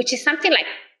 which is something like,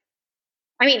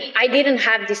 I mean, I didn't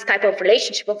have this type of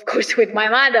relationship, of course, with my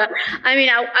mother. I mean,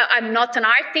 I'm not an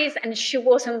artist, and she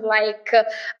wasn't like a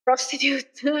prostitute,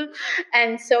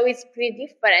 and so it's pretty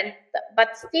different.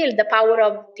 But still, the power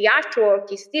of the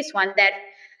artwork is this one that,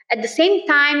 at the same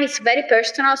time, it's very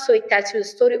personal. So it tells you the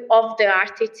story of the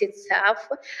artist itself,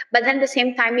 but then at the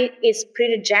same time, it is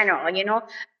pretty general. You know,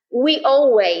 we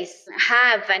always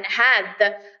have and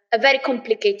had a very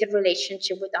complicated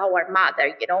relationship with our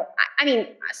mother. You know, I mean,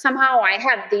 somehow I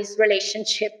have this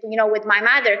relationship, you know, with my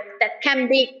mother that can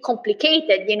be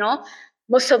complicated, you know,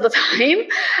 most of the time.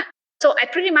 So I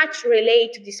pretty much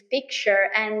relate to this picture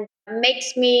and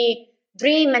makes me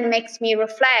dream and makes me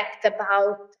reflect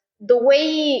about the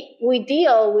way we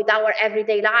deal with our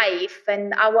everyday life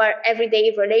and our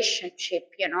everyday relationship,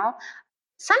 you know,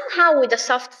 somehow with a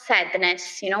soft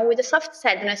sadness, you know, with a soft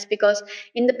sadness, because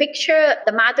in the picture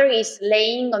the mother is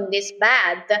laying on this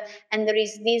bed and there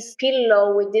is this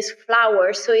pillow with these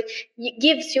flowers, so it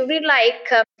gives you really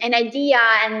like an idea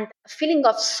and a feeling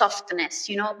of softness,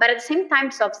 you know, but at the same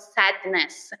time of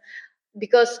sadness,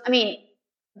 because I mean,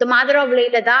 the mother of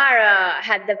Leila Dar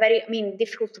had a very, I mean,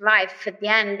 difficult life at the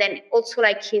end, and also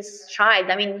like his child.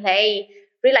 I mean, they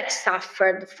really like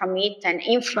suffered from it and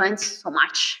influenced so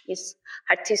much his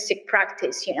artistic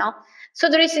practice, you know. So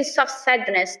there is this soft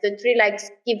sadness that really like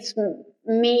gives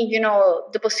me, you know,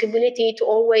 the possibility to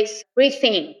always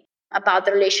rethink about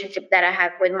the relationship that I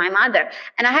have with my mother.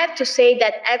 And I have to say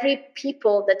that every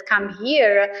people that come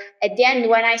here, at the end,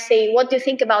 when I say, what do you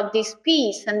think about this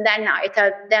piece? And then I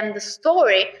tell them the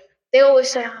story, they always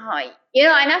say, oh,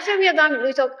 and after we are done,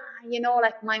 we talk,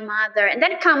 like my mother. And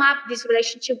then come up this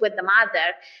relationship with the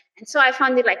mother. And so I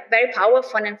found it like very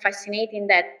powerful and fascinating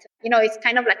that, it's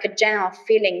kind of like a general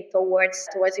feeling towards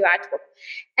your artwork.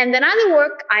 And another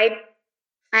work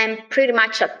I'm pretty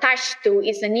much attached to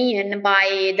is a neon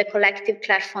by the collective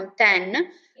Clairefontaine.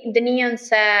 The neon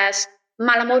says,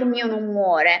 Ma l'amor mio non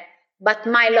muore, but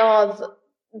my love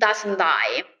doesn't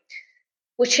die,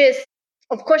 which is,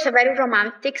 of course, a very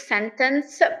romantic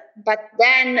sentence, but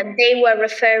then they were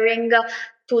referring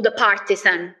to the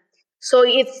partisan. So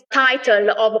it's title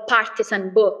of a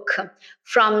partisan book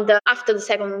from the after the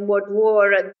Second World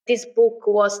War. This book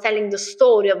was telling the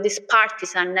story of this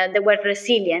partisan. They were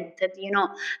resilient,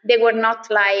 they were not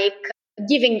like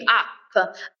giving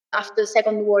up after the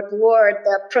Second World War,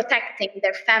 protecting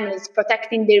their families,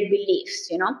 protecting their beliefs.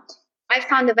 I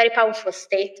found a very powerful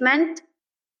statement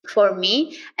for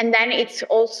me. And then it's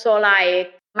also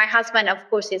like my husband, of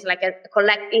course, is like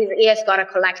he has got a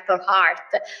collector heart.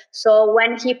 So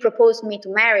when he proposed me to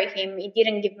marry him, he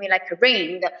didn't give me like a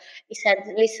ring. He said,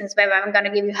 listen, Sveva, I'm going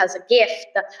to give you as a gift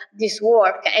this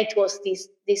work. It was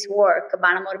this work,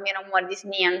 Banamor Mio Amor, this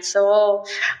neon. So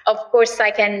of course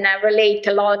I can relate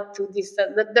a lot to this,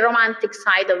 the romantic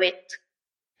side of it.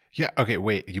 Yeah. Okay.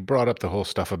 Wait. You brought up the whole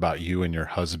stuff about you and your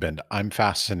husband. I'm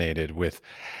fascinated with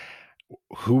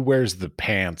who wears the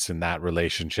pants in that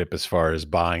relationship as far as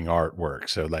buying artwork.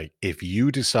 So, like, if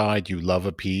you decide you love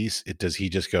a piece, does he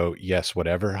just go, yes,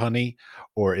 whatever, honey?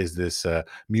 Or is this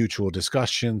mutual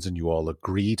discussions and you all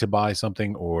agree to buy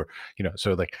something? Or,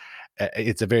 so like,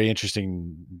 it's a very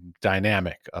interesting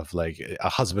dynamic of like a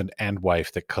husband and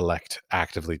wife that collect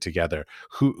actively together.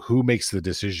 Who makes the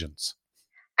decisions?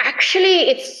 Actually,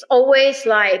 it's always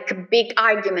like a big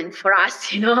argument for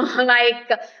us,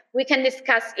 like we can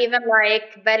discuss even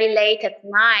like very late at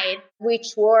night,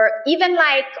 which were even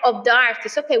like of the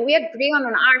artist. Okay, we agree on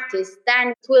an artist, then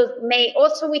it will may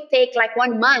also we take like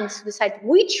 1 month to decide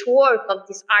which work of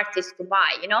this artist to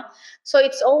buy. So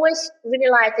it's always really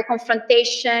like a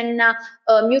confrontation,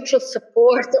 mutual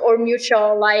support or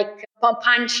mutual like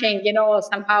punching,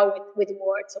 somehow with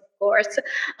words, of course,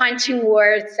 punching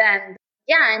words. And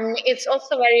yeah, and it's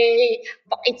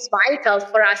vital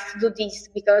for us to do this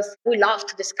because we love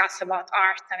to discuss about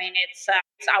art. I mean, it's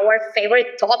our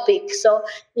favorite topic. So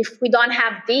if we don't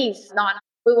have this, no,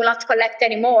 we will not collect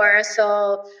anymore.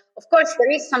 So of course,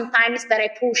 there is sometimes that I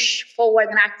push forward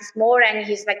an artist more, and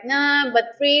he's like, "No,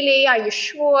 but really, are you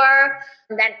sure?"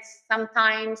 And then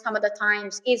sometimes, some of the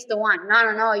times, is the one. No,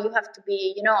 no, no. You have to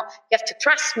be, you have to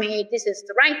trust me. This is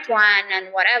the right one,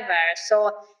 and whatever.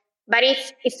 So but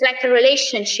it's like a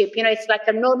relationship, it's like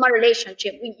a normal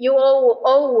relationship. You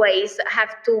always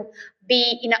have to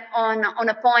be on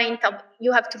a point of,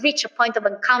 you have to reach a point of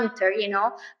encounter,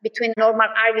 between normal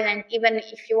argument. Even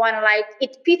if you want to like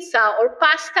eat pizza or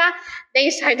pasta, then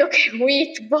you decide, okay, we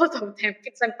eat both of them,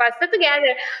 pizza and pasta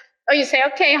together. Or you say,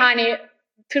 okay, honey,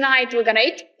 tonight we're gonna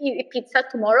eat pizza,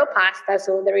 tomorrow pasta.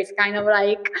 So there is kind of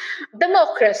like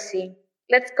democracy,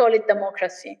 let's call it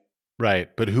democracy. Right.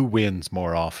 But who wins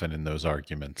more often in those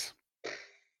arguments?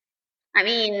 I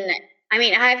mean,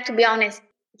 I have to be honest.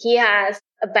 He has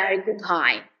a very good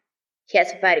eye. He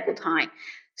has a very good eye.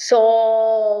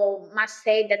 So must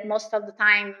say that most of the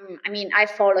time, I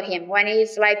follow him when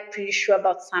he's like pretty sure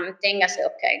about something. I say,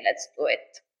 okay, let's do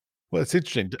it. Well, it's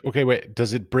interesting. Okay, wait.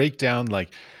 Does it break down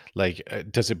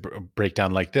does it break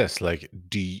down like this? Like,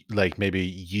 like maybe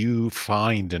you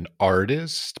find an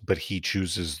artist, but he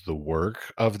chooses the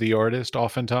work of the artist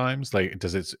oftentimes? Like,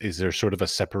 is there sort of a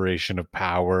separation of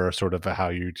power, sort of how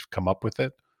you come up with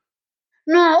it?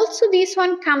 No, also this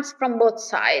one comes from both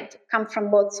sides. Come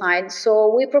from both sides.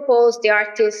 So we propose the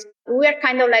artist. We are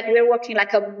kind of like we're working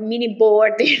like a mini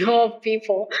board, of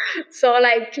people. So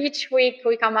like each week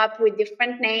we come up with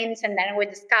different names, and then we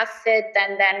discuss it,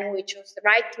 and then we choose the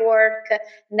right work,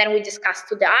 and then we discuss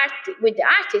to the art with the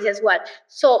artist as well.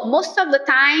 So most of the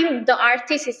time, the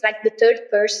artist is like the third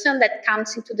person that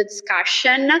comes into the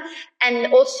discussion,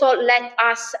 and also let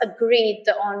us agree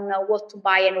on what to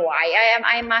buy and why.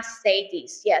 I must say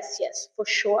this. Yes, yes, for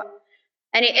sure.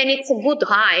 And it's a good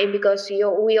eye because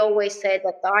we always say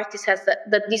that the artist has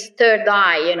this third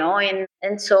eye,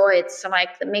 and so it's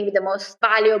like maybe the most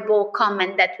valuable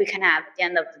comment that we can have at the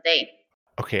end of the day.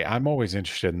 Okay, I'm always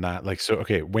interested in that. Like, so,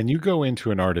 okay, when you go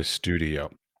into an artist studio,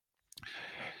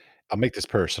 I'll make this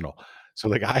personal. So,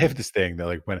 like, I have this thing that,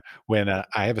 like, when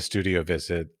I have a studio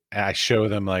visit and I show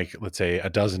them, like, let's say, a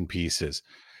dozen pieces,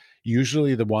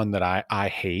 Usually the one that I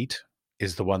hate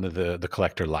is the one that the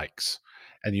collector likes,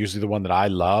 and usually the one that I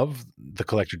love, the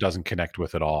collector doesn't connect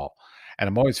with at all, and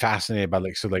I'm always fascinated by,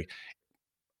 like, so, like,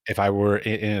 if I were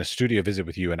in a studio visit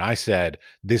with you and I said,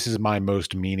 "This is my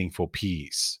most meaningful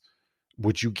piece,"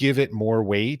 would you give it more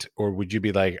weight, or would you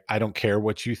be like, "I don't care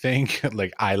what you think,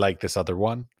 like, I like this other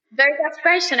one?" Very tough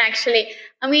question, actually.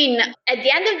 I mean, at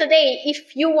the end of the day,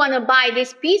 if you want to buy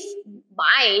this piece,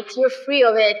 buy it. You're free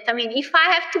of it. I mean, if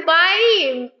I have to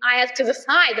buy, I have to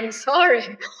decide. I'm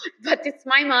sorry, but it's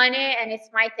my money and it's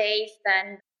my taste,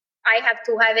 and I have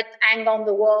to have it hang on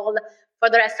the wall for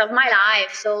the rest of my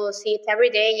life. So see it every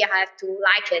day. You have to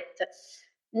like it.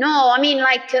 No, I mean,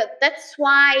 like that's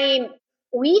why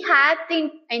we had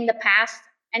in the past,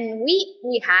 and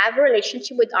we have a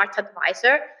relationship with art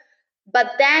advisor,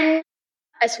 but then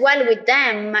as well with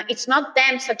them, it's not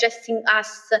them suggesting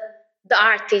us the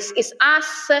artist, it's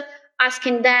us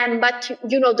asking them, but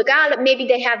you know, the gal, maybe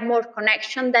they have more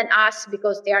connection than us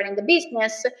because they are in the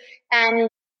business. And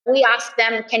we ask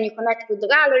them, can you connect with the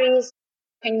galleries?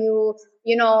 Can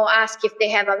you know, ask if they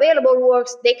have available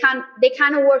works? They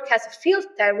kind of work as a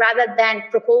filter rather than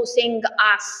proposing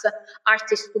us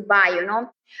artists to buy, you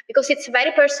know, because it's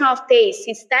very personal taste.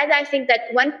 Instead, I think that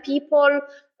when people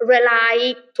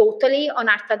rely totally on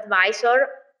art advisor,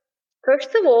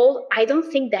 first of all, I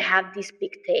don't think they have this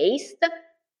big taste.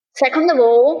 Second of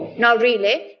all, not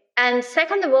really. And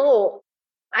second of all,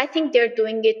 I think they're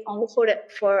doing it only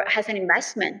for as an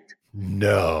investment.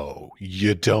 No,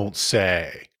 you don't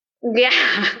say.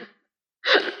 Yeah,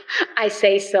 I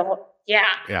say so.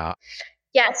 Yeah. Yeah.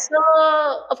 Yeah. So,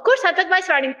 of course, art advisors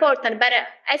are important, but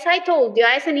as I told you,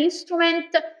 as an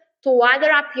instrument to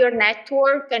wire up your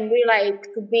network and really like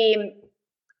to be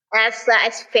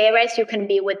as fair as you can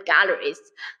be with galleries,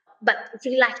 but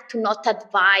really like to not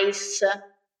advise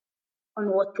on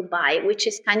what to buy, which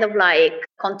is kind of like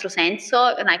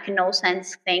controsenso and like no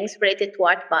sense things related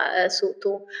to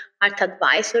to art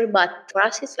advisor. But for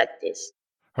us, it's like this.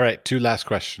 All right, 2 last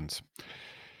questions.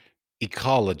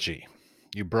 Ecology.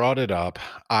 You brought it up.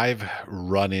 I've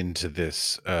run into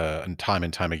this and time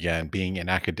again. Being in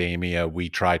academia, we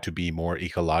try to be more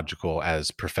ecological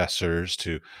as professors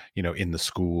to, in the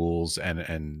schools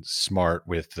and smart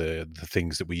with the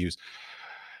things that we use.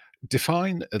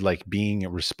 Define like being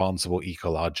responsible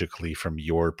ecologically from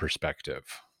your perspective.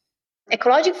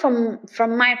 Ecologic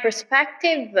from my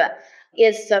perspective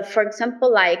is for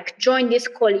example like join this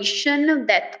coalition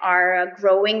that are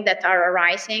growing, that are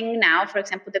arising now, for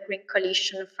example the green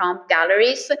coalition from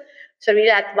galleries. So I really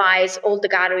advise all the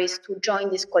galleries to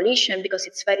join this coalition because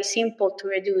it's very simple to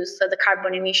reduce the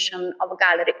carbon emission of a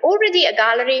gallery. Already a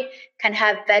gallery can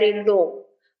have very low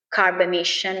carbon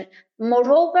emission.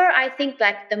 Moreover, I think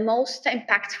like the most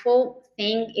impactful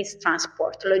thing is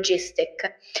transport,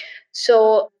 logistic.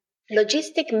 So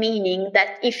logistic meaning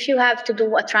that if you have to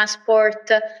do a transport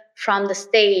from the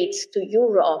States to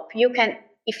Europe, you can,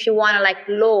 if you want to like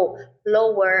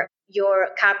lower your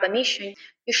carbon emission,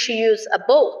 you should use a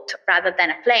boat rather than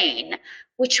a plane,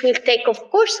 which will take, of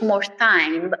course, more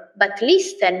time, but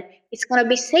listen, it's going to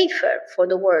be safer for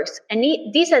the works. And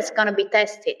this is going to be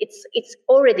tested. It's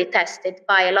already tested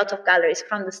by a lot of galleries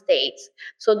from the States.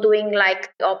 So doing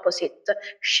like the opposite,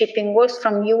 shipping works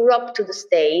from Europe to the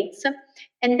States.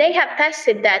 And they have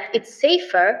tested that it's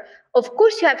safer. Of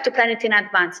course, you have to plan it in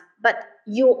advance, but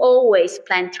you always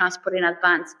plan transport in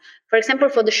advance. For example,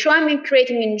 for the show I'm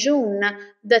creating in June,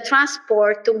 the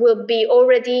transport will be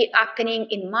already happening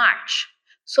in March.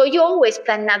 So you always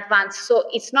plan in advance. So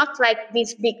it's not like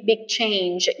this big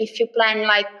change if you plan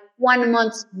like 1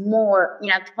 month more in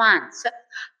advance.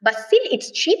 But still,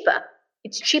 it's cheaper.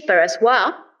 It's cheaper as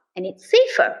well, and it's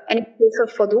safer, and it's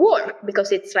safer for the work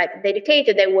because it's like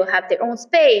dedicated. They will have their own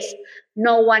space.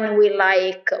 No one will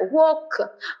like walk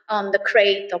on the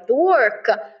crate of the work,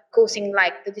 causing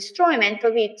like the destroyment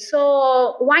of it.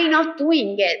 So why not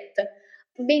doing it?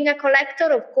 Being a collector,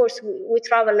 of course, we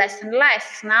travel less and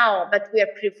less now, but we are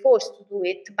pretty forced to do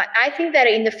it. But I think that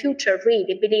in the future,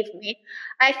 really, believe me,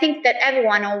 I think that every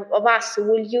one of us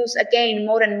will use again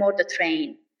more and more the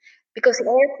train because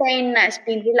airplane has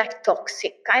been really like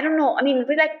toxic. I don't know. I mean,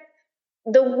 really like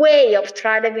the way of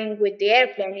traveling with the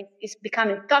airplane is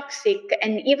becoming toxic,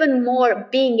 and even more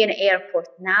being in an airport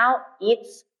now,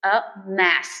 it's a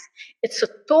mess. It's a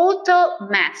total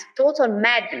mess, total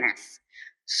madness.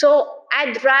 So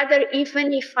I'd rather,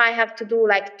 even if I have to do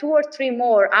like 2 or 3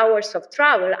 more hours of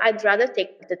travel, I'd rather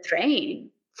take the train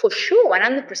for sure,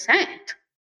 100%.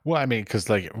 Well, I mean, because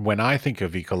like when I think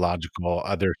of ecological,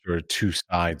 there are two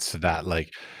sides to that.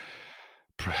 Like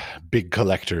big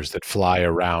collectors that fly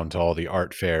around to all the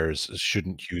art fairs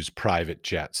shouldn't use private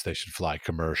jets. They should fly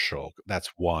commercial. That's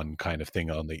one kind of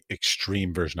thing on the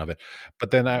extreme version of it.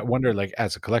 But then I wonder, like,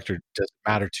 as a collector, does it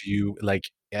matter to you, like,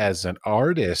 as an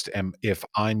artist, and if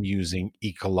I'm using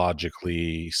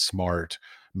ecologically smart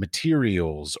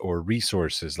materials or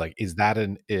resources, like, is that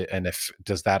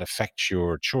does that affect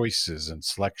your choices and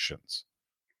selections?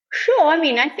 Sure. I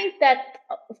mean, I think that,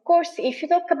 of course, if you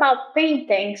talk about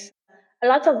paintings, a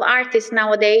lot of artists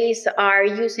nowadays are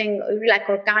using like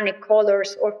organic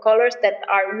colors or colors that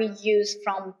are reused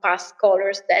from past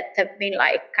colors that have been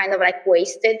like kind of like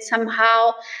wasted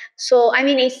somehow. So, I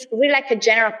mean, it's really like a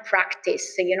general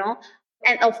practice, you know.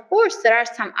 And of course, there are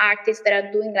some artists that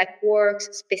are doing like works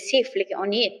specifically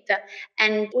on it.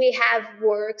 And we have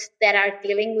works that are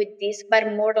dealing with this,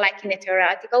 but more like in a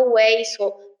theoretical way.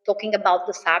 So, talking about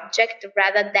the subject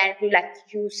rather than like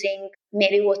using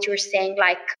maybe what you're saying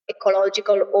like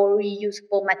ecological or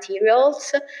reusable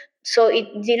materials. So it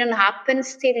didn't happen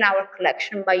still in our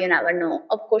collection, but you never know.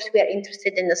 Of course, we are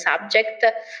interested in the subject,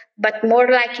 but more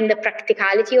like in the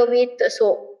practicality of it.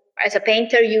 So as a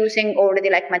painter using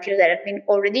already like material that have been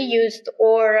already used,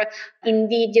 or in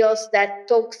videos that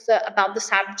talks about the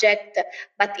subject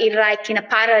but in like in a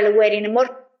parallel way, in a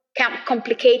more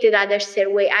complicated other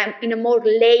way. I'm in a more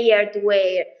layered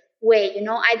way. You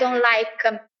know, I don't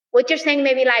like what you're saying.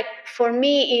 Maybe like for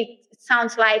me, it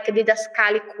sounds like a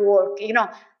didascalic work. You know,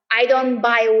 I don't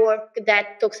buy work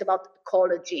that talks about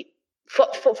ecology.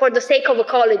 For the sake of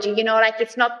ecology, you know, like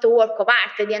it's not the work of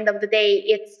art. At the end of the day,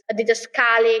 it's a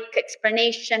didascalic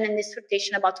explanation and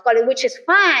dissertation about ecology, which is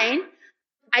fine.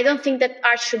 I don't think that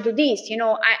art should do this. You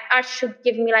know, art should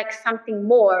give me like something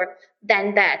more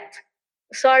than that.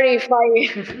 Sorry if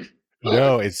I.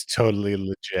 No, it's totally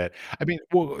legit. I mean,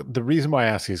 well, the reason why I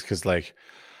ask is because, like,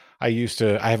 I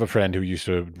have a friend who used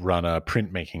to run a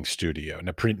printmaking studio.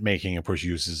 Now, printmaking, of course,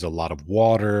 uses a lot of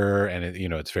water, and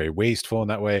it's very wasteful in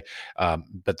that way.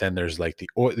 But then there's like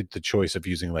the choice of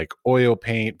using like oil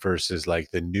paint versus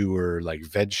like the newer like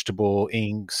vegetable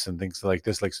inks and things like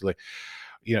this. Like, so like,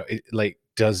 like,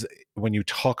 does when you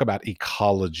talk about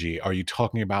ecology, are you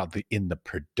talking about in the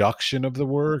production of the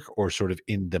work, or sort of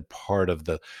in the part of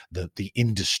the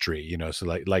industry, so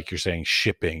like you're saying,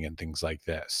 shipping and things like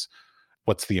this?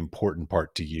 What's the important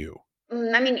part to you?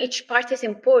 I mean, each part is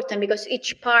important because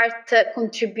each part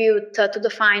contribute to the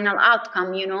final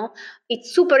outcome. You know,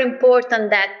 it's super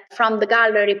important that from the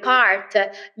gallery part,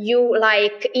 you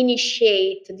like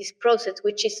initiate this process,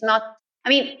 which is not. I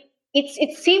mean,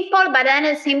 it's simple, but then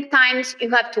at the same time you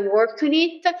have to work on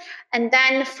it. And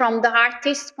then from the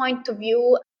artist's point of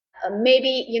view,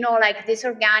 maybe like these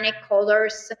organic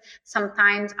colors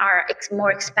sometimes are more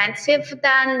expensive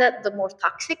than the more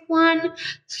toxic one,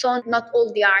 so not all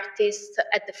the artists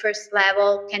at the first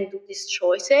level can do these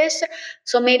choices.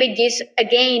 So maybe this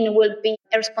again will be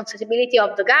a responsibility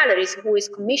of the galleries who is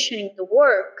commissioning the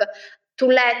work to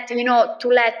let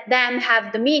them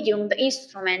have the medium, the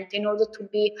instrument, in order to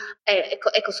be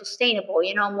eco-sustainable,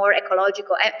 more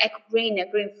ecological, eco-green,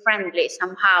 green friendly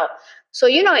somehow. So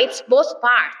it's both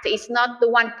parts. It's not the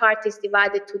one part is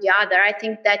divided to the other. I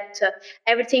think that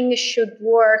everything should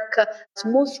work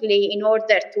smoothly in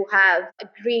order to have a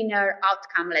greener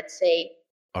outcome, let's say.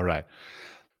 All right.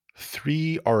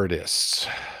 Three artists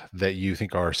that you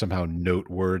think are somehow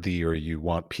noteworthy, or you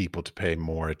want people to pay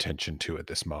more attention to at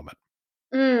this moment.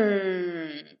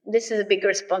 This is a big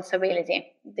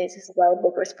responsibility. This is a very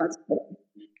big responsibility.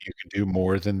 You can do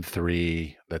more than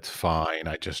three. That's fine.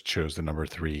 I just chose the number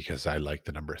three because I like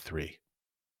the number three.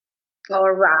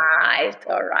 All right,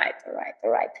 all right, all right,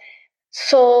 all right.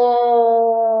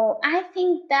 So I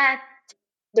think that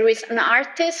there is an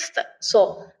artist.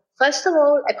 So first of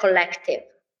all, a collective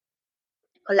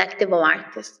of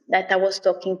artists that I was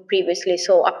talking previously.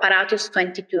 So Apparatus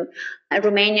 22, a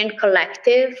Romanian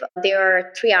collective. There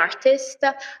are three artists,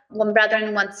 one brother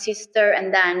and one sister,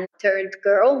 and then third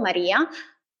girl, Maria.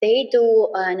 They do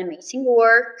an amazing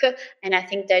work, and I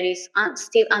think that is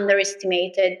still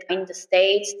underestimated in the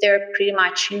States. They're pretty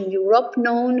much in Europe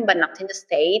known, but not in the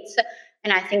States.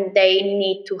 And I think they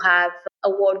need to have a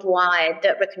worldwide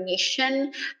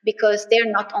recognition because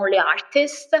they're not only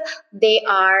artists, they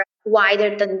are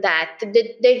wider than that.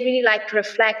 They really like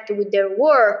reflect with their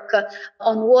work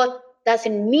on what does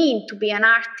it mean to be an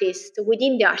artist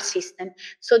within the art system.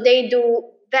 So they do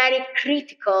very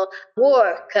critical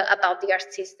work about the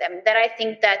art system that I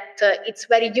think that it's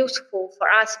very useful for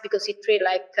us because it really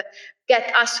like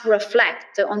get us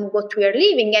reflect on what we are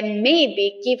living and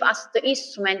maybe give us the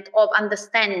instrument of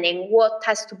understanding what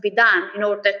has to be done in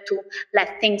order to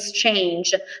let things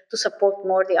change to support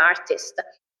more the artist.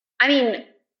 I mean,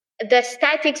 the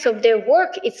aesthetics of their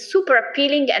work is super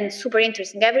appealing and super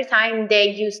interesting. Every time they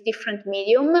use different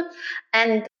medium,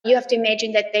 and you have to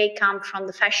imagine that they come from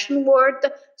the fashion world,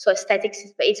 so aesthetics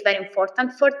is very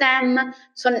important for them.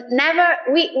 So never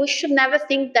we should never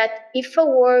think that if a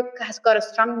work has got a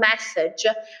strong message,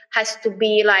 has to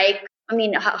be like, I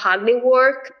mean, ugly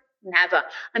work. Never.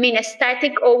 I mean,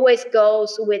 aesthetic always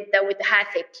goes with the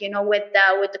ethic, with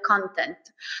the content.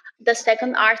 The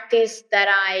second artist that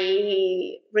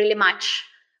I really much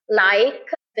like,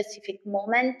 specific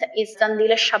moment, is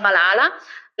Zandile Shabalala.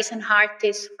 Is an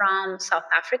artist from South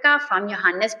Africa, from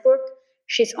Johannesburg.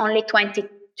 She's only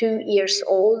 22 years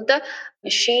old.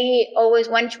 She always,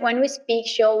 when we speak,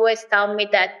 she always tell me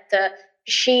that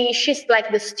she's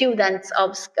like the student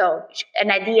of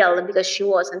an ideal, because she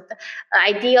wasn't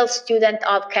ideal student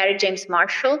of Carrie James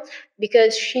Marshall,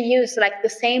 because she used like the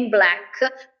same black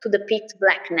to depict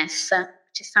blackness,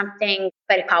 which is something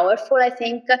very powerful, I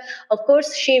think. Of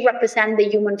course, she represents the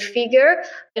human figure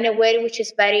in a way which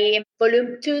is very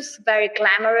voluptuous, very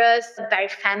glamorous, very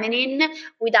feminine,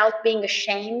 without being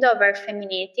ashamed of her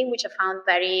femininity, which I found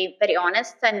very, very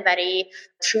honest and very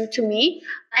true to me.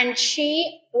 And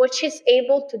what she's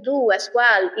able to do as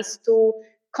well is to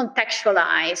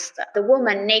contextualize the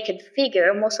woman naked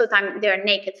figure. Most of the time, they're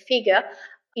naked figure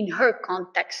in her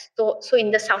context, so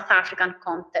in the South African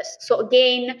context. So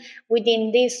again,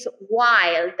 within this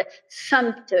wild,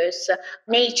 sumptuous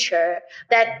nature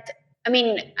that, I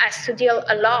mean, has to deal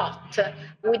a lot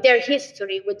with their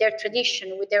history, with their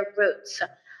tradition, with their roots.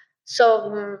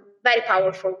 So very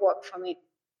powerful work for me.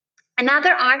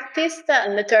 Another artist,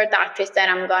 and the third artist that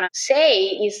I'm gonna say,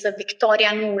 is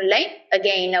Victoria Nulle,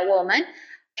 again a woman.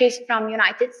 She's from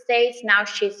United States. Now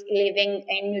she's living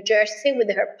in New Jersey with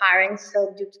her parents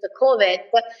due to the COVID.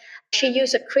 But she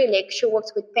uses acrylic. She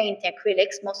works with painting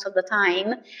acrylics most of the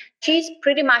time. She's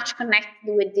pretty much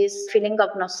connected with this feeling of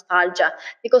nostalgia,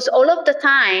 because all of the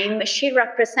time she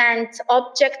represents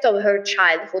objects of her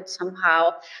childhood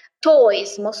somehow.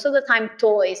 Toys, most of the time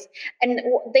toys. And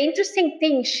the interesting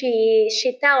thing she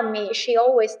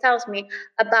always tells me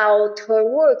about her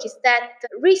work is that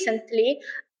recently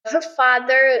her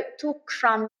father took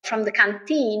from the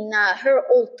canteen her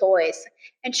old toys,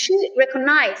 and she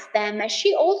recognized them, and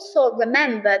she also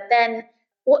remembered then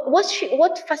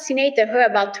what fascinated her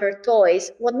about her toys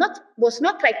was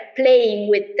not like playing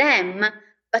with them,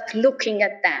 but looking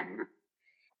at them.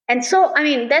 And so, I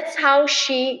mean, that's how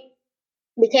she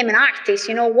became an artist,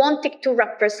 wanting to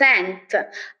represent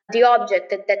the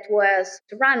object that was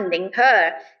surrounding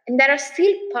her, and that are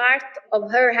still part of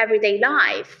her everyday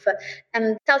life,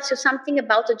 and tells you something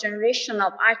about a generation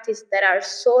of artists that are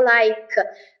so like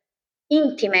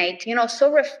intimate,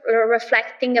 so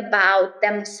reflecting about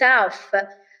themselves,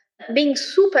 being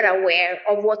super aware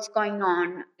of what's going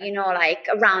on, like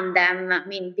around them. I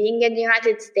mean, being in the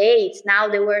United States, now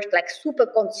they were like super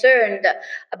concerned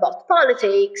about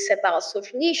politics, about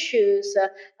social issues,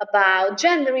 about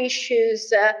gender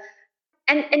issues.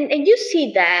 And you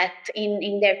see that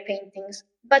in their paintings,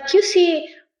 but you see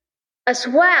as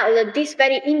well this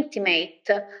very intimate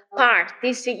part,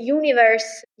 this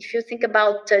universe. If you think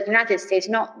about the United States,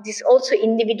 this also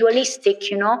individualistic,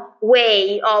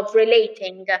 way of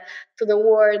relating to the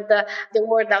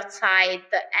world outside,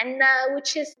 and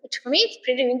which for me it's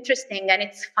pretty interesting and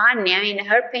it's funny. I mean,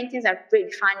 her paintings are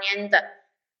pretty funny, and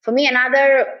for me,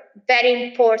 another very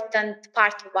important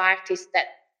part of art is that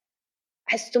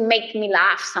has to make me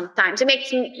laugh sometimes. It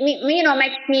makes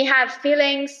makes me have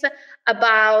feelings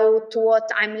about what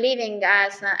I'm living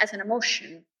as an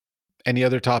emotion. Any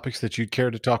other topics that you'd care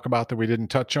to talk about that we didn't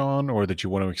touch on or that you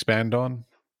want to expand on?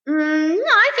 No,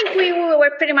 I think we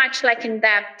were pretty much like in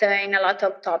depth in a lot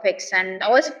of topics, and it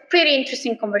was a pretty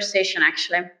interesting conversation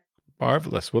actually.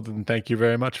 Marvelous. Well, then thank you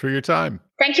very much for your time.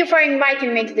 Thank you for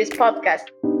inviting me to this podcast.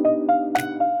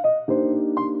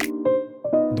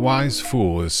 The Wise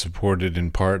Fool is supported in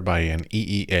part by an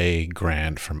EEA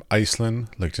grant from Iceland,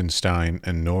 Liechtenstein,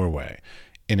 and Norway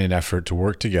in an effort to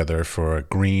work together for a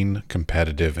green,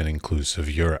 competitive, and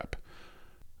inclusive Europe.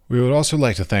 We would also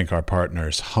like to thank our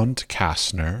partners Hunt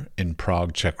Kastner in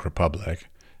Prague, Czech Republic,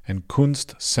 and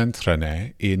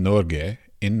Kunstsentrene i Norge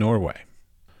in Norway.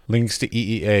 Links to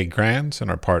EEA grants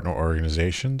and our partner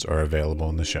organizations are available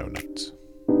in the show notes.